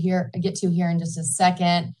we'll get to here in just a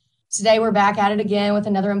second. Today, we're back at it again with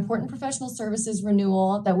another important professional services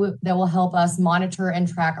renewal that will help us monitor and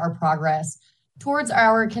track our progress towards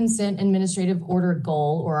our consent administrative order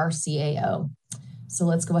goal, or our CAO. So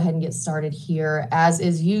let's go ahead and get started here. As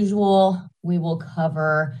is usual, we will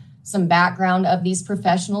cover some background of these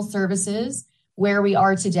professional services, where we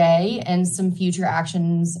are today, and some future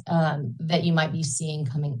actions that you might be seeing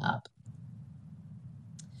coming up.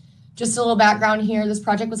 Just a little background here. This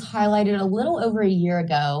project was highlighted a little over a year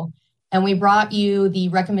ago, and we brought you the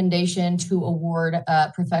recommendation to award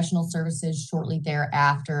professional services shortly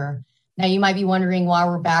thereafter. Now, you might be wondering why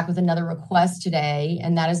we're back with another request today,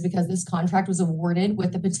 and that is because this contract was awarded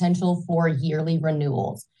with the potential for yearly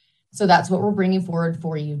renewals. So that's what we're bringing forward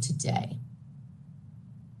for you today.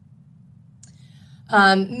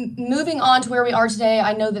 Moving on to where we are today,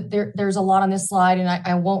 I know that there's a lot on this slide, and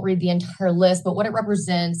I won't read the entire list, but what it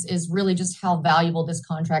represents is really just how valuable this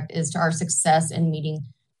contract is to our success in meeting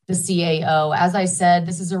the CAO. As I said,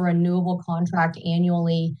 this is a renewable contract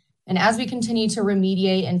annually. And as we continue to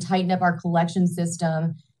remediate and tighten up our collection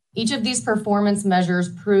system, each of these performance measures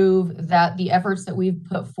prove that the efforts that we've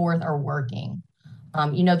put forth are working.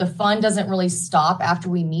 The fund doesn't really stop after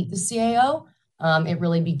we meet the CAO. It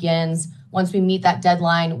really begins once we meet that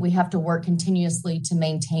deadline. We have to work continuously to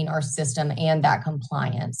maintain our system and that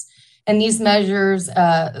compliance. And these measures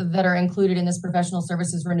that are included in this professional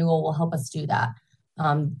services renewal will help us do that.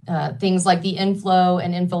 Things like the inflow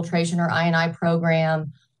and infiltration, or I&I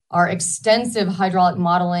program, our extensive hydraulic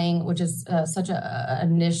modeling, which is such a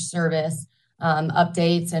niche service,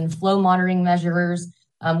 updates and flow monitoring measures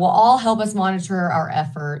will all help us monitor our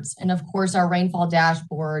efforts. And of course, our rainfall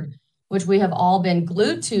dashboard, which we have all been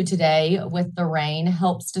glued to today with the rain,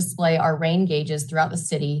 helps display our rain gauges throughout the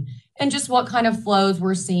city and just what kind of flows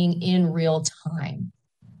we're seeing in real time.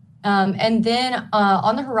 And then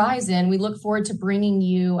on the horizon, we look forward to bringing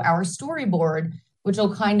you our storyboard, which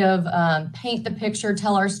will kind of paint the picture,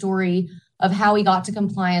 tell our story of how we got to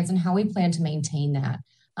compliance and how we plan to maintain that.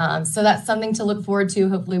 So that's something to look forward to.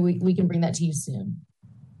 Hopefully we can bring that to you soon.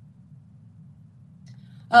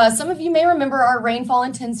 Some of you may remember our rainfall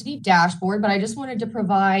intensity dashboard, but I just wanted to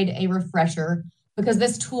provide a refresher because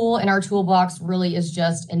this tool in our toolbox really is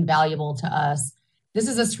just invaluable to us. This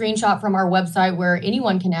is a screenshot from our website where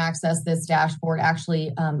anyone can access this dashboard,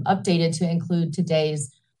 actually updated to include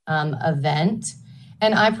today's event.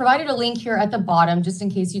 And I provided a link here at the bottom just in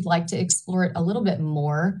case you'd like to explore it a little bit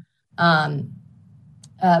more.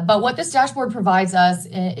 But what this dashboard provides us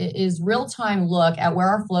is real-time look at where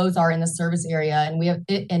our flows are in the service area,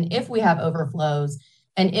 and if we have overflows,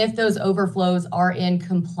 and if those overflows are in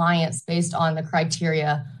compliance based on the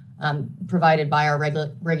criteria provided by our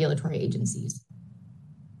regulatory agencies.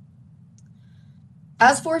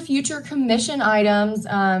 As for future commission items,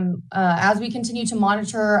 as we continue to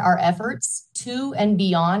monitor our efforts to and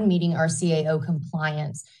beyond meeting our CAO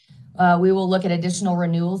compliance, we will look at additional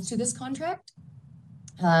renewals to this contract.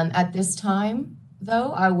 At this time,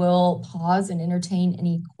 though, I will pause and entertain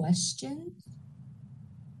any questions.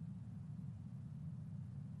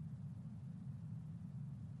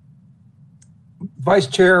 Vice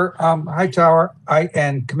Chair Hightower,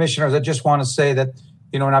 and commissioners, I just want to say that,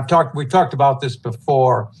 and we've talked about this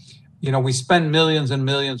before. We spend millions and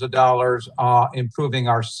millions of dollars improving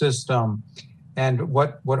our system. And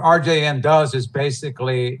what RJN does is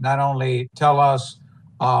basically not only tell us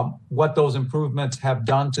what those improvements have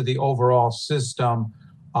done to the overall system,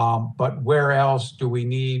 but where else do we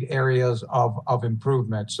need areas of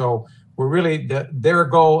improvement. So we're really, their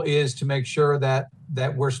goal is to make sure that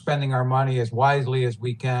we're spending our money as wisely as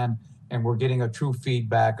we can, and we're getting a true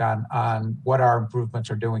feedback on what our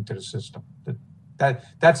improvements are doing to the system.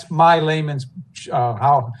 That's my layman's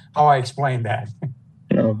how I explain that.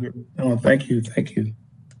 No, thank you.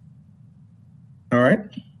 All right.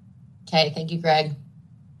 Okay, thank you, Greg.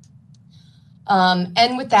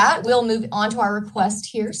 And with that, we'll move on to our request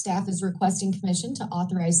here. Staff is requesting commission to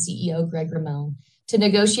authorize CEO Greg Ramon to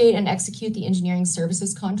negotiate and execute the engineering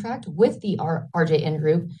services contract with the RJN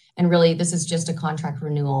Group. And really, this is just a contract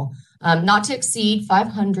renewal, not to exceed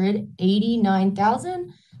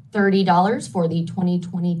 $589,030 for the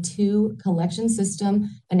 2022 collection system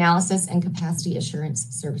analysis and capacity assurance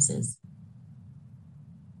services.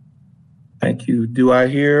 Thank you. Do I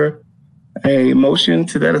hear a motion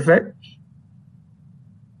to that effect?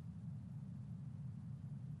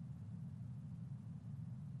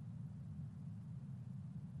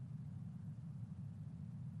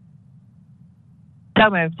 So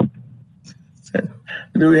moved.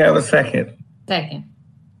 Do we have a second? Second.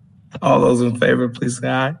 All those in favor, please say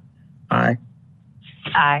aye. Aye.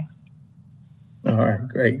 Aye. All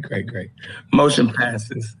right, great. Motion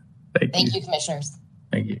passes. Thank you, Commissioners.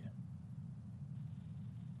 Thank you.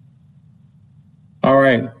 All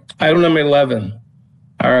right, item number 11,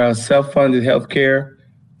 our self-funded healthcare.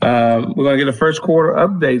 We're going to get a first quarter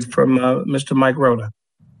update from Mr. Mike Rhoda.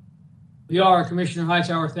 We are, Commissioner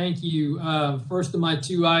Hightower, thank you. First of my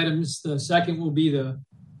two items, the second will be the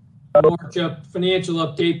March financial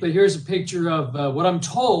update, but here's a picture of what I'm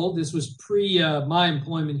told, this was pre my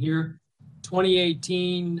employment here,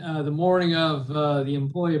 2018, the morning of the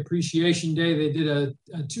Employee Appreciation Day, they did a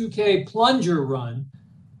 2K plunger run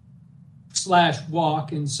 /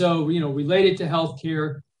 walk. And so, related to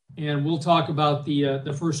healthcare, and we'll talk about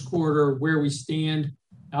the first quarter, where we stand.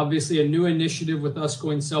 Obviously a new initiative with us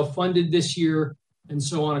going self-funded this year. And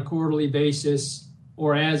so on a quarterly basis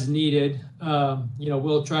or as needed,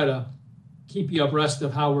 we'll try to keep you abreast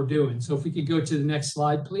of how we're doing. So if we could go to the next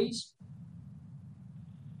slide, please.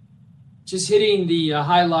 Just hitting the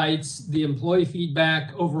highlights, the employee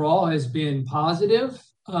feedback overall has been positive.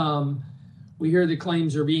 We hear the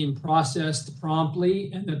claims are being processed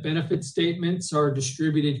promptly and the benefit statements are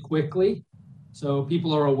distributed quickly. So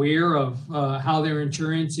people are aware of how their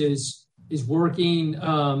insurance is working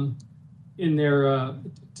in their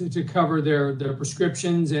to cover their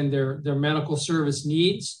prescriptions and their medical service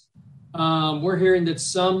needs. We're hearing that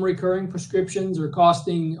some recurring prescriptions are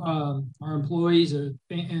costing our employees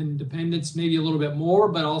and dependents maybe a little bit more,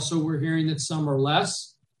 but also we're hearing that some are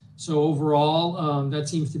less. So overall, that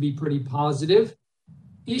seems to be pretty positive.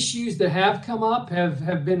 Issues that have come up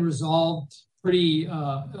have been resolved pretty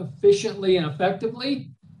efficiently and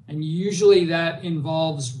effectively. And usually that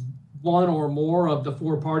involves one or more of the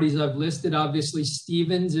four parties I've listed. Obviously,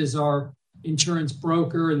 Stevens is our insurance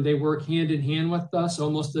broker and they work hand in hand with us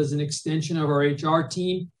almost as an extension of our HR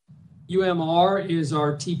team. UMR is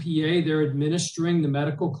our TPA. They're administering the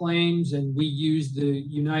medical claims and we use the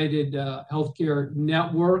United Healthcare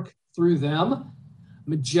Network through them.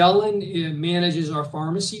 Magellan manages our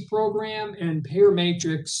pharmacy program, and Payer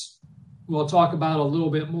Matrix, we'll talk about a little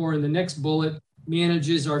bit more in the next bullet,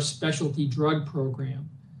 manages our specialty drug program.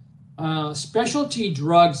 Specialty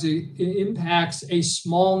drugs impacts a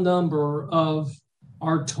small number of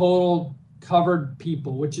our total covered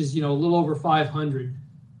people, which is a little over 500.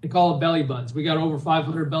 They call it belly buttons. We got over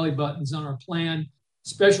 500 belly buttons on our plan.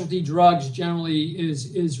 Specialty drugs generally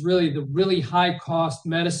is really the really high cost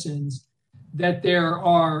medicines that there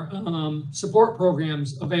are support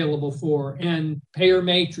programs available for, and Payer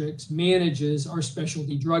Matrix manages our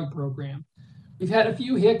specialty drug program. We've had a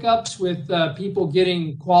few hiccups with people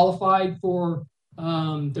getting qualified for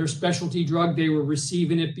their specialty drug. They were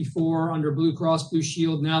receiving it before under Blue Cross Blue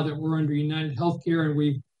Shield. Now that we're under United Healthcare and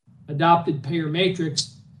we've adopted Payer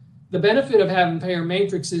Matrix, the benefit of having Payer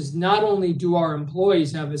Matrix is not only do our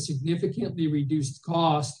employees have a significantly reduced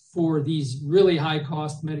cost for these really high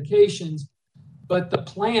cost medications, but the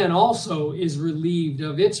plan also is relieved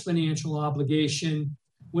of its financial obligation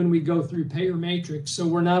when we go through Payer Matrix. So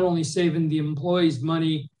we're not only saving the employees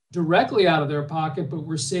money directly out of their pocket, but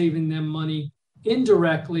we're saving them money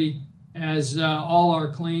indirectly as all our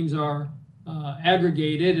claims are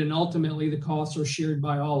aggregated and ultimately the costs are shared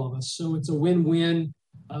by all of us. So it's a win-win.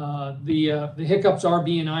 The hiccups are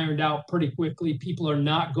being ironed out pretty quickly. People are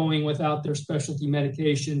not going without their specialty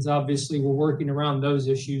medications. Obviously, we're working around those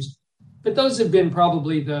issues. But those have been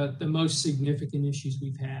probably the most significant issues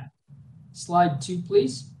we've had. Slide 2,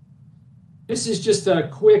 please. This is just a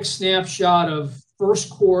quick snapshot of first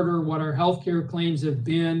quarter, what our healthcare claims have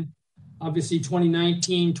been. Obviously,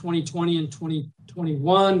 2019, 2020, and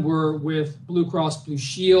 2021 were with Blue Cross Blue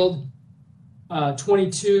Shield.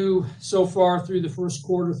 22 so far through the first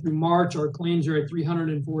quarter through March, our claims are at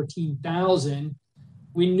 314,000.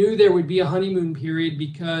 We knew there would be a honeymoon period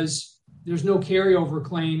because there's no carryover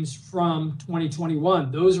claims from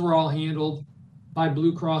 2021. Those were all handled by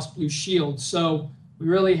Blue Cross Blue Shield. So we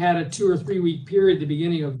really had a 2 or 3 week period at the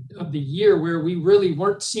beginning of the year where we really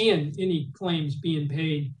weren't seeing any claims being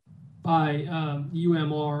paid by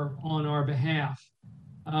UMR on our behalf.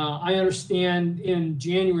 I understand in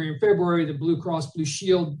January and February, the Blue Cross Blue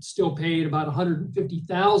Shield still paid about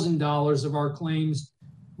 $150,000 of our claims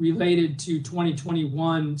related to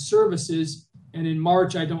 2021 services. And in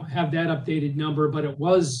March, I don't have that updated number, but it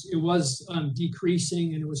was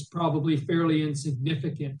decreasing, and it was probably fairly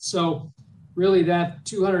insignificant. So really that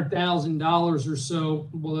 $200,000 or so,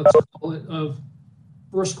 well, let's call it, of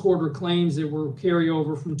first quarter claims that were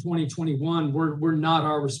carryover from 2021 were not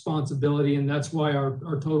our responsibility. And that's why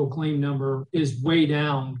our total claim number is way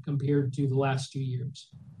down compared to the last 2 years.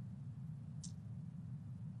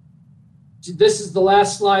 This is the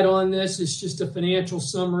last slide on this. It's just a financial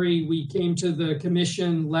summary. We came to the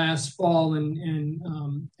commission last fall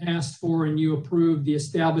and asked for, and you approved, the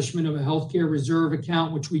establishment of a healthcare reserve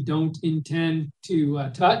account, which we don't intend to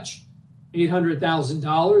touch.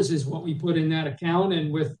 $800,000 is what we put in that account.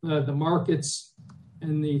 And with the markets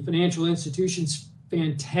and the financial institutions'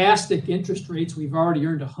 fantastic interest rates, we've already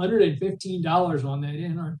earned $115 on that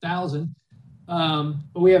 $800,000.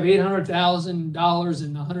 But we have $800,000 and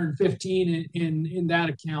 $115 in that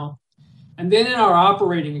account. And then in our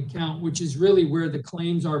operating account, which is really where the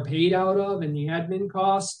claims are paid out of and the admin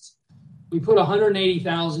costs, we put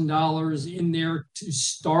 $180,000 in there to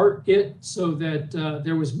start it, so that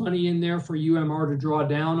there was money in there for UMR to draw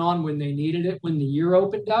down on when they needed it, when the year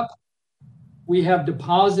opened up. We have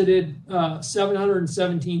deposited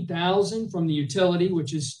 $717,000 from the utility,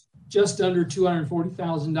 which is just under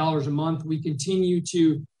 $240,000 a month. We continue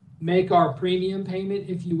to make our premium payment,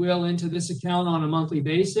 if you will, into this account on a monthly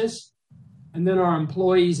basis. And then our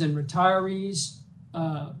employees and retirees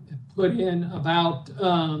put in about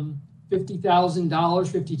 $50,000,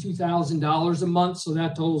 $52,000 a month. So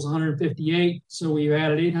that totals $158,000. So we've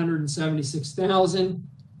added $876,000.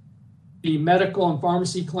 The medical and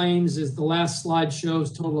pharmacy claims, as the last slide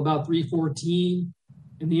shows, total about $314,000.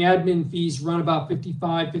 And the admin fees run about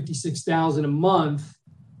 $55,000, $56,000 a month.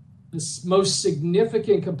 The most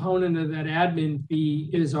significant component of that admin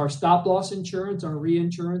fee is our stop loss insurance, our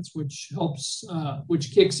reinsurance, which helps,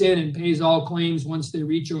 which kicks in and pays all claims once they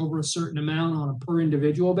reach over a certain amount on a per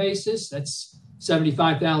individual basis. That's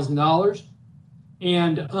 $75,000.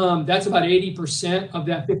 And that's about 80% of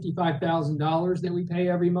that $55,000 that we pay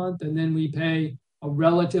every month. And then we pay a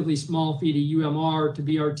relatively small fee to UMR to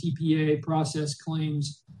be our TPA, process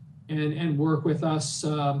claims, and work with us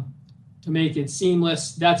to make it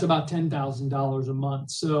seamless. That's about $10,000 a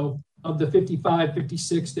month. So of the $55,000,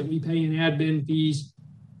 $56,000 that we pay in admin fees,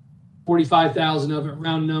 $45,000 of it,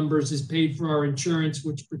 round numbers, is paid for our insurance,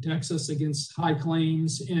 which protects us against high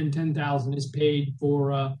claims, and $10,000 is paid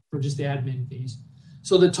for just admin fees.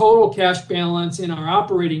 So the total cash balance in our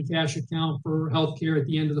operating cash account for healthcare at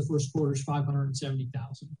the end of the first quarter is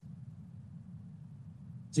 $570,000.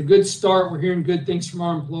 It's a good start. We're hearing good things from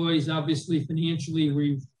our employees. Obviously, financially,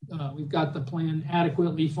 we've got the plan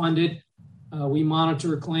adequately funded. We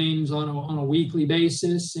monitor claims on a weekly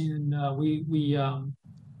basis, and we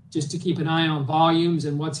just to keep an eye on volumes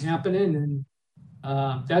and what's happening. And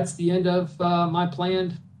that's the end of my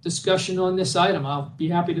planned discussion on this item. I'll be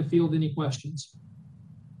happy to field any questions.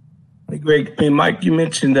 Great. And Mike, you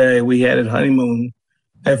mentioned we had a honeymoon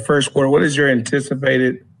at first quarter. What is your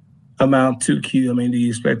anticipated amount 2Q? I mean, do you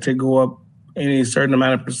expect to go up any certain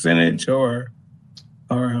amount of percentage or?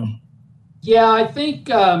 Yeah, I think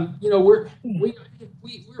we're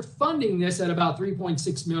funding this at about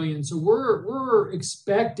 $3.6 million, so we're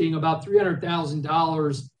expecting about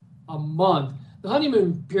 $300,000 a month. The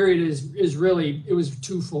honeymoon period is really, it was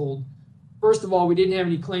twofold. First of all, we didn't have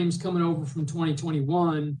any claims coming over from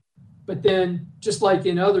 2021, but then just like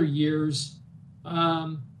in other years,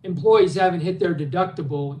 employees haven't hit their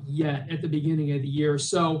deductible yet at the beginning of the year.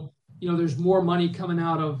 So, there's more money coming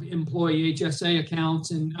out of employee HSA accounts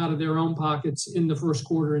and out of their own pockets in the first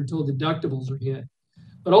quarter until deductibles are hit.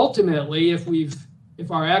 But ultimately, if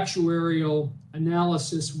our actuarial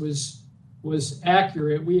analysis was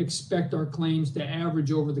accurate, we expect our claims to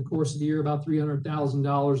average over the course of the year about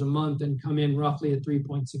 $300,000 a month and come in roughly at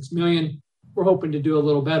 $3.6 million. We're hoping to do a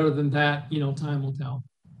little better than that. Time will tell.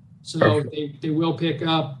 So they will pick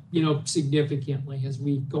up, significantly as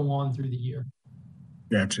we go on through the year.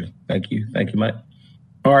 Gotcha. Thank you, Mike.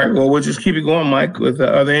 All right. Well, we'll just keep it going, Mike.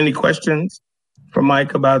 Are there any questions for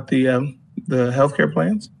Mike about the healthcare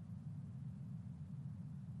plans?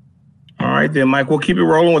 All right, then, Mike. We'll keep it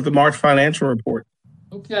rolling with the March financial report.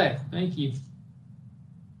 Okay. Thank you.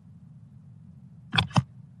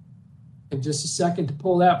 And just a second to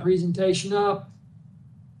pull that presentation up.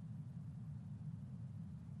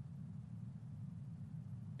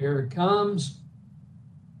 Here it comes.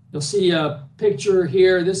 You'll see a picture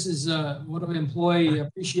here. This is one of the employee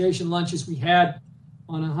appreciation lunches we had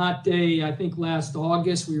on a hot day, I think last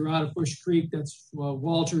August. We were out of Bush Creek. That's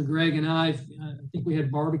Walter, Greg, and I think we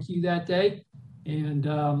had barbecue that day. And,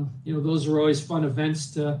 those are always fun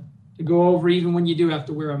events to go over, even when you do have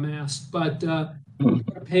to wear a mask. But go to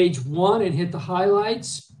page 1 and hit the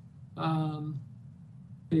highlights.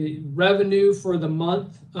 The revenue for the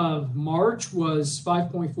month of March was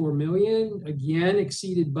 $5.4 million. Again,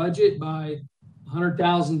 exceeded budget by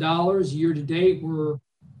 $100,000. Year to date, we're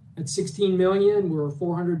at $16 million. We're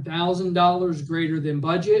 $400,000 greater than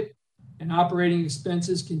budget. And operating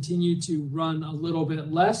expenses continue to run a little bit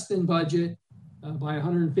less than budget by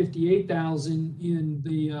 $158,000 in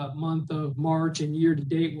the month of March. And year to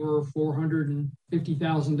date, we're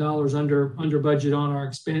 $450,000 under budget on our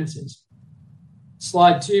expenses.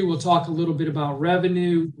 Slide 2, we'll talk a little bit about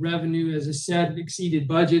revenue. Revenue, as I said, exceeded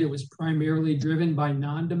budget. It was primarily driven by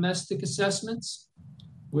non-domestic assessments,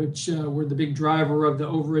 which were the big driver of the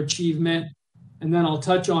overachievement. And then I'll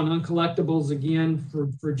touch on uncollectibles again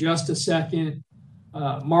for just a second.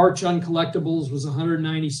 March uncollectibles was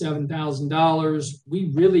 $197,000.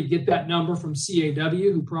 We really get that number from CAW,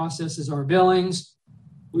 who processes our billings.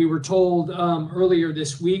 We were told earlier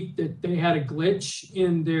this week that they had a glitch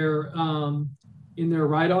in their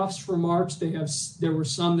write-offs for March. There were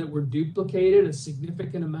some that were duplicated, a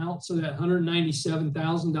significant amount, so that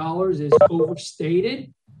 $197,000 is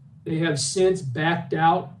overstated. They have since backed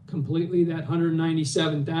out completely that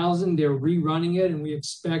 $197,000. They're rerunning it, and we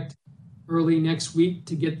expect early next week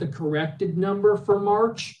to get the corrected number for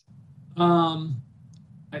March. CAW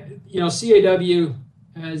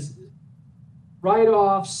has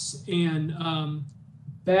write-offs and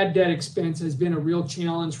bad debt expense has been a real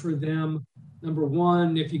challenge for them. Number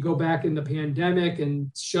one, if you go back in the pandemic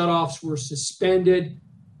and shutoffs were suspended,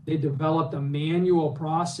 they developed a manual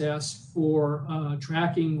process for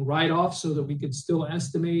tracking write-offs so that we could still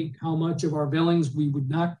estimate how much of our billings we would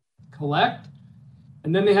not collect.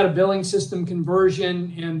 And then they had a billing system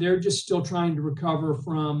conversion, and they're just still trying to recover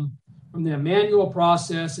from their manual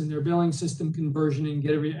process and their billing system conversion and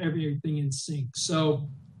get everything in sync. So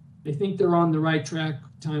they think they're on the right track.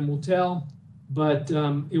 Time will tell. But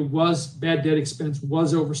bad debt expense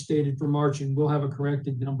was overstated for March, and we'll have a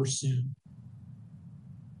corrected number soon.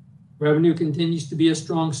 Revenue continues to be a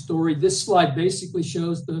strong story. This slide basically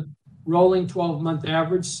shows the rolling 12-month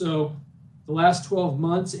average. So the last 12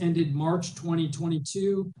 months ended March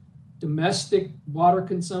 2022. Domestic water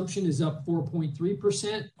consumption is up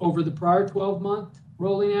 4.3% over the prior 12-month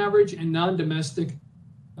rolling average, and non-domestic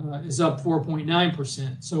is up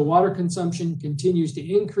 4.9%. So water consumption continues to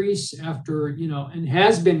increase after, and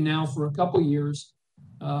has been now for a couple years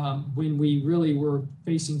when we really were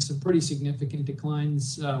facing some pretty significant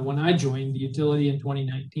declines when I joined the utility in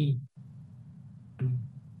 2019.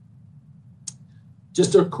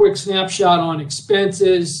 Just a quick snapshot on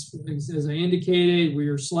expenses. As I indicated, we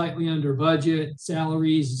are slightly under budget.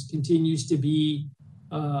 Salaries continues to be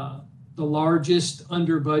the largest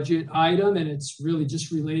under budget item, and it's really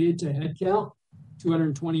just related to headcount.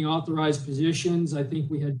 220 authorized positions. I think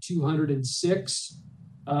we had 206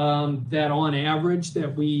 that on average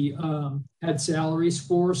that we had salaries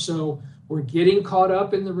for. So we're getting caught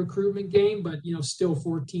up in the recruitment game, but still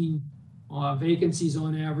 14 vacancies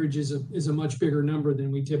on average is a much bigger number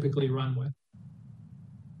than we typically run with.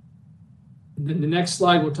 And then the next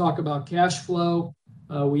slide, we'll talk about cash flow.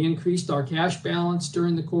 We increased our cash balance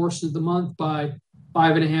during the course of the month by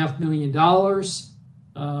 $5.5 million,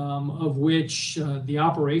 of which the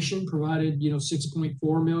operation provided,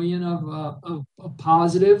 $6.4 million of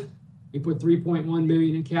positive. We put $3.1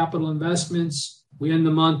 million in capital investments. We end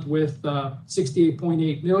the month with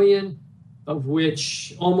 $68.8 million, of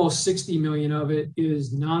which almost $60 million of it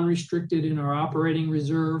is non-restricted in our operating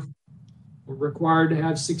reserve. We're required to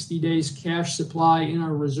have 60 days cash supply in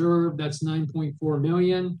our reserve. That's $9.4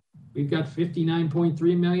 million. We've got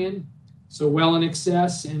 $59.3 million, so well in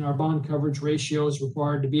excess, and our bond coverage ratio is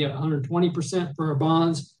required to be at 120% for our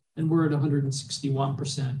bonds, and we're at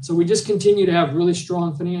 161%. So we just continue to have really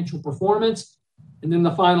strong financial performance. And then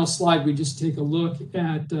the final slide, we just take a look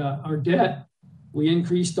at our debt. We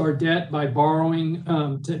increased our debt by borrowing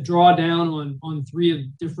to draw down on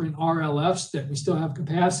 3 different RLFs that we still have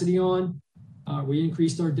capacity on. We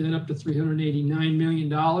increased our debt up to $389 million,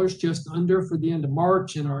 just under for the end of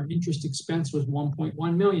March, and our interest expense was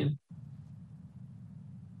 $1.1 million.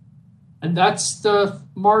 And that's the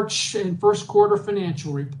March and first quarter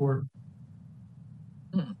financial report.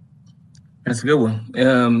 That's a good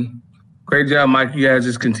one. Great job, Mike. You guys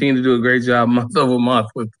just continue to do a great job month over month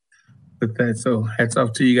with that. So hats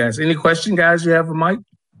off to you guys. Any question, guys, you have for Mike?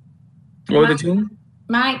 Or the team?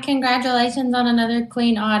 Mike, congratulations on another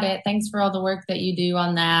clean audit. Thanks for all the work that you do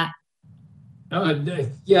on that.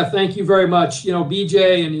 Yeah, thank you very much. You know,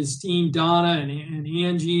 BJ and his team, Donna and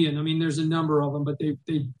Angie, and I mean, there's a number of them, but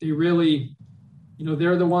they really, you know,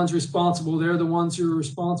 they're the ones responsible. They're the ones who are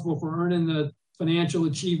responsible for earning the financial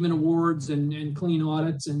achievement awards and clean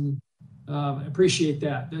audits, and appreciate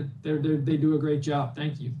that. They do a great job.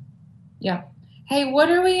 Thank you. Yeah. Hey, what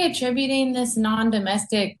are we attributing this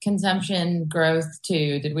non-domestic consumption growth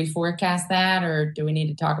to? Did we forecast that, or do we need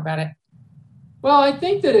to talk about it? Well, I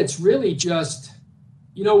think that it's really just,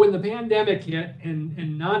 you know, when the pandemic hit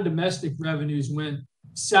and non-domestic revenues went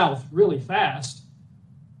south really fast,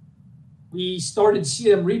 we started to see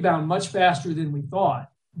them rebound much faster than we thought.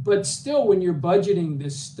 But still, when you're budgeting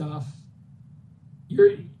this stuff,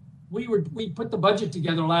 we put the budget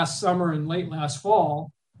together last summer and late last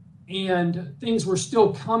fall, and things were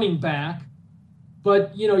still coming back.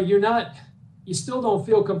 But, you know, you still don't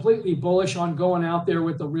feel completely bullish on going out there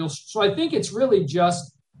with the real. So I think it's really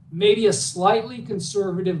just maybe a slightly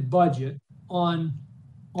conservative budget on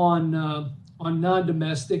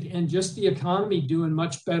non-domestic, and just the economy doing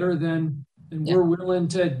much better than we're willing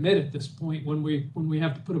to admit at this point when we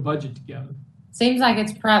have to put a budget together. Seems like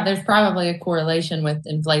there's probably a correlation with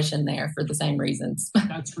inflation there for the same reasons.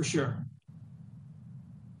 That's for sure.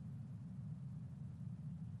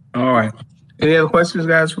 All right. Any other questions,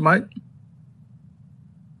 guys, for Mike?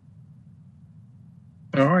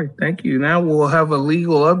 All right, thank you. Now we'll have a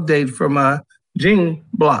legal update from Jean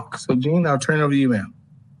Block. So, Jean, I'll turn it over to you, ma'am.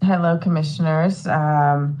 Hello, commissioners.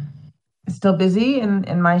 Still busy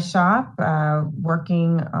in my shop,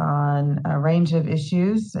 working on a range of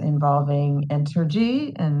issues involving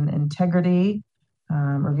Entergy and integrity,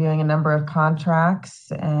 reviewing a number of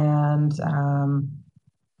contracts, and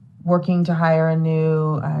working to hire a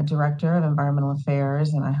new director of environmental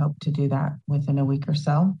affairs, and I hope to do that within a week or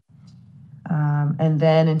so. And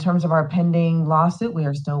then in terms of our pending lawsuit, we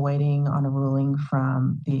are still waiting on a ruling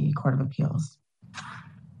from the Court of Appeals.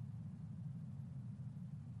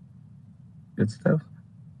 Good stuff.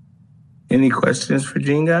 Any questions for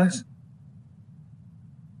Jean, guys?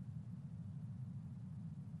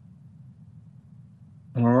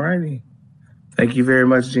 All righty. Thank you very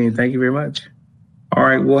much, Jean. Thank you very much. All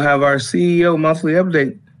right, we'll have our CEO monthly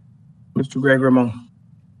update, Mr. Greg Ramon.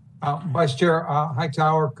 Vice Chair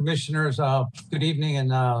Hightower, Commissioners, good evening,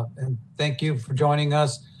 and thank you for joining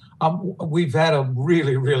us. We've had a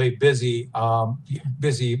really, really busy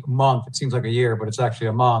month. It seems like a year, but it's actually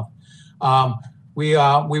a month. We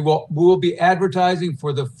will be advertising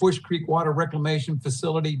for the Fish Creek Water Reclamation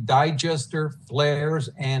Facility digester,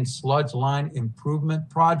 flares, and sludge line improvement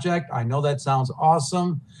project. I know that sounds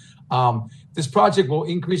awesome. This project will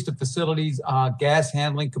increase the facility's gas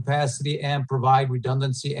handling capacity and provide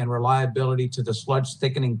redundancy and reliability to the sludge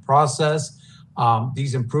thickening process.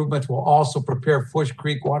 These improvements will also prepare Fish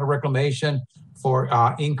Creek Water Reclamation for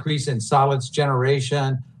increase in solids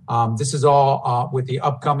generation. This is all with the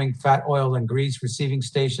upcoming fat, oil, and grease receiving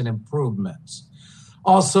station improvements.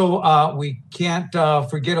 Also, we can't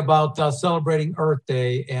forget about celebrating Earth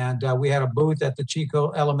Day, and we had a booth at the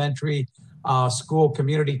Chico Elementary School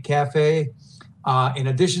Community Cafe. In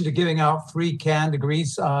addition to giving out free canned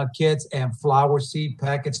grease kits and flower seed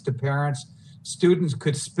packets to parents, students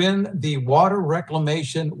could spin the water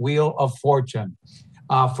reclamation wheel of fortune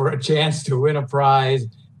for a chance to win a prize.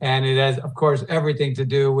 And it has, of course, everything to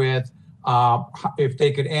do with if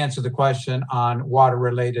they could answer the question on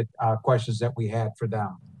water-related questions that we had for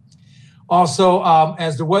them. Also,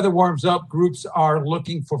 as the weather warms up, groups are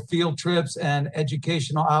looking for field trips and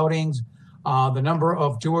educational outings. The number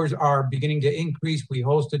of tours are beginning to increase. We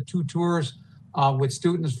hosted 2 tours with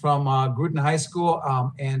students from Grudin High School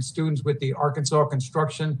and students with the Arkansas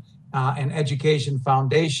Construction and Education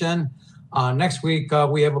Foundation. Next week,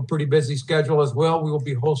 we have a pretty busy schedule as well. We will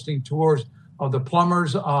be hosting tours of the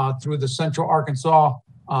plumbers through the Central Arkansas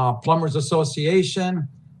Plumbers Association.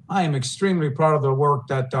 I am extremely proud of the work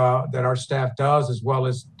that our staff does, as well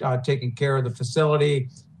as taking care of the facility.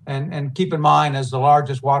 And keep in mind, as the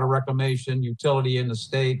largest water reclamation utility in the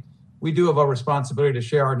state, we do have a responsibility to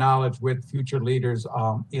share our knowledge with future leaders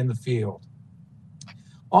in the field.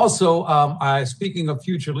 Also, speaking of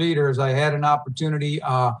future leaders, I had an opportunity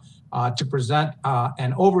to present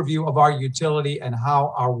an overview of our utility and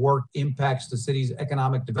how our work impacts the city's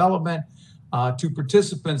economic development to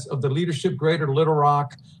participants of the Leadership Greater Little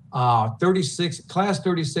Rock Class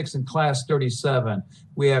 36 and Class 37.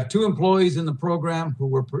 We have 2 employees in the program who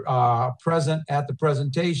were present at the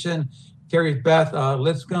presentation. Carrie Beth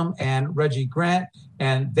Lipscomb and Reggie Grant,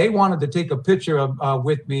 and they wanted to take a picture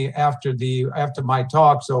with me after my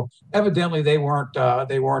talk. So evidently they weren't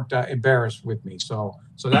embarrassed with me. So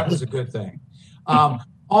that was a good thing.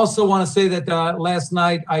 Also want to say that last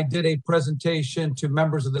night I did a presentation to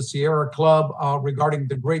members of the Sierra Club regarding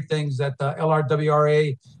the great things that the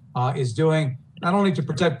LRWRA is doing, not only to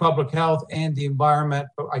protect public health and the environment,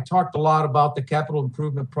 but I talked a lot about the capital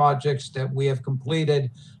improvement projects that we have completed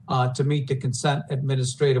to meet the consent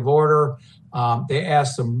administrative order. They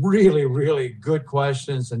asked some really, really good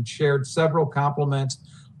questions and shared several compliments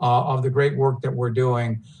of the great work that we're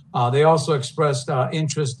doing. They also expressed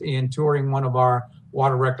interest in touring one of our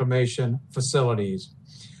water reclamation facilities.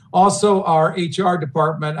 Also, our HR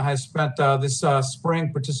department has spent this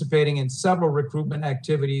spring participating in several recruitment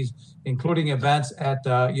activities, including events at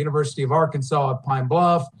University of Arkansas at Pine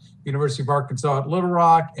Bluff, University of Arkansas at Little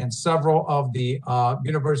Rock, and several of the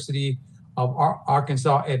University of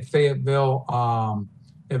Arkansas at Fayetteville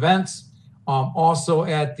events. Also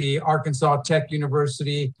at the Arkansas Tech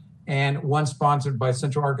University, and one sponsored by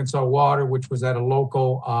Central Arkansas Water, which was at a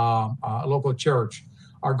local church.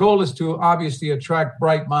 Our goal is to obviously attract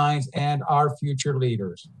bright minds and our future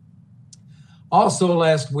leaders. Also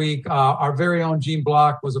last week, our very own Jean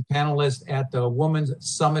Block was a panelist at the Women's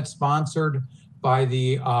Summit sponsored by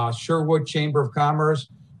the Sherwood Chamber of Commerce.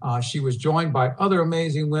 She was joined by other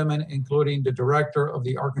amazing women, including the director of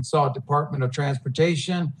the Arkansas Department of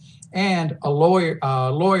Transportation and a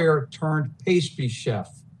lawyer turned pastry chef.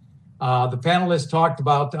 The panelists talked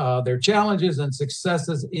about their challenges and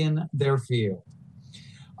successes in their field.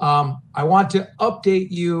 I want to update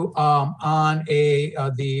you on the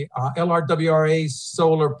LRWRA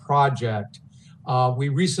solar project. We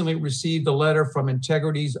recently received a letter from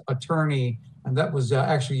Integrity's attorney, and that was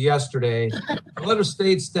actually yesterday. The letter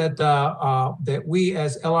states that that we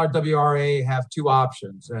as LRWRA have two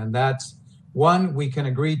options, and that's one, we can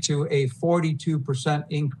agree to a 42%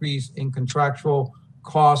 increase in contractual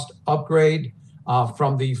cost upgrade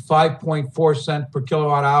from the 5.4 cent per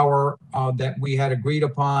kilowatt hour that we had agreed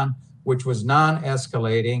upon, which was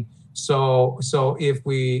non-escalating. So if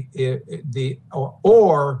the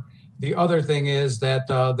other thing is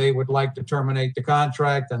that they would like to terminate the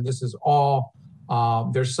contract, and this is all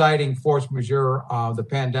they're citing force majeure, the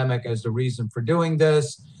pandemic, as the reason for doing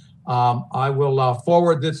this. I will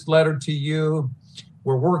forward this letter to you.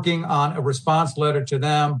 We're working on a response letter to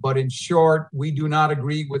them, but in short, we do not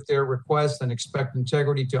agree with their request and expect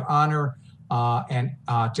Integrity to honor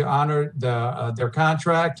their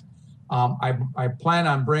contract. I plan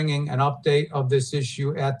on bringing an update of this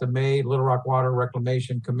issue at the May Little Rock Water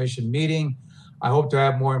Reclamation Commission meeting. I hope to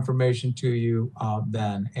have more information to you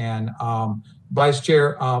then. And Vice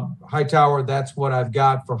Chair Hightower, that's what I've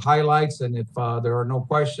got for highlights. And if there are no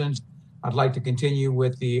questions, I'd like to continue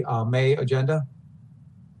with the May agenda.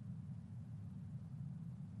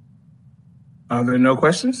 Are there no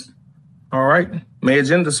questions? All right, May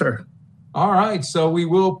agenda, sir. All right, so we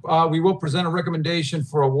will present a recommendation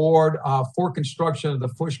for award for construction of the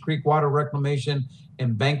Fush Creek Water Reclamation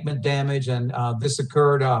embankment damage, and this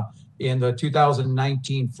occurred in the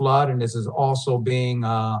 2019 flood, and this is also being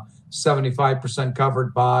 75%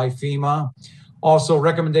 covered by FEMA. Also,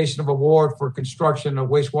 recommendation of award for construction of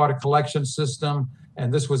wastewater collection system,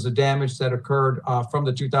 and this was the damage that occurred from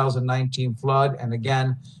the 2019 flood, and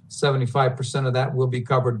again, 75% of that will be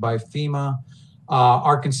covered by FEMA.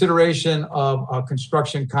 Our consideration of a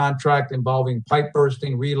construction contract involving pipe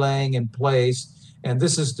bursting, relaying in place, and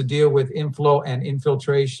this is to deal with inflow and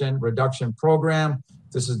infiltration reduction program.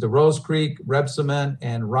 This is the Rose Creek, Rebsamen,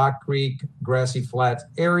 and Rock Creek Grassy Flats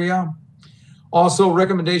area. Also,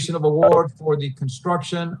 recommendation of award for the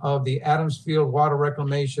construction of the Adamsfield Water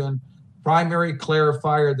Reclamation primary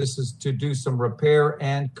clarifier. This is to do some repair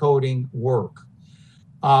and coating work.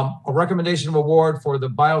 A recommendation of award for the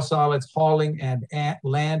biosolids hauling and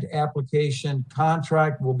land application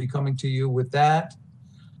contract. Will be coming to you with that.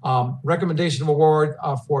 Recommendation of award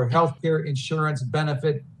for healthcare insurance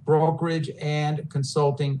benefit brokerage and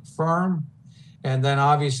consulting firm. And then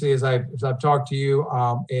obviously, as I've talked to you,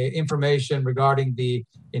 information regarding the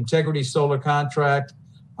Integrity Solar contract,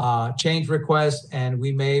 change request, and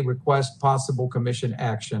we may request possible commission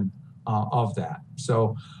action of that.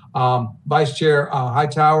 So Vice Chair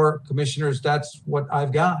Hightower, Commissioners, that's what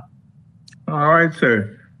I've got. All right,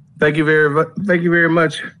 sir. Thank you very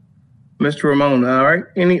much, Mr. Ramon. All right,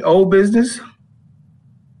 any old business?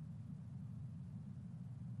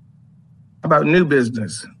 How about new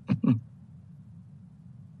business?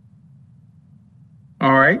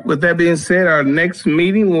 All right, with that being said, our next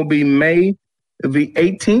meeting will be May the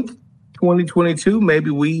 18th, 2022,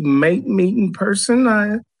 maybe we may meet in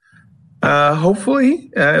person.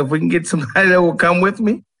 Hopefully, if we can get somebody that will come with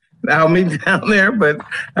me, I'll meet down there. But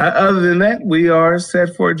other than that, we are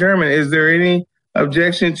set for adjournment. Is there any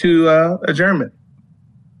objection to adjournment?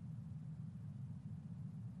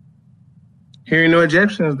 Hearing no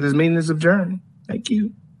objections, this meeting is adjourned. Thank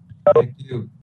you. Thank you.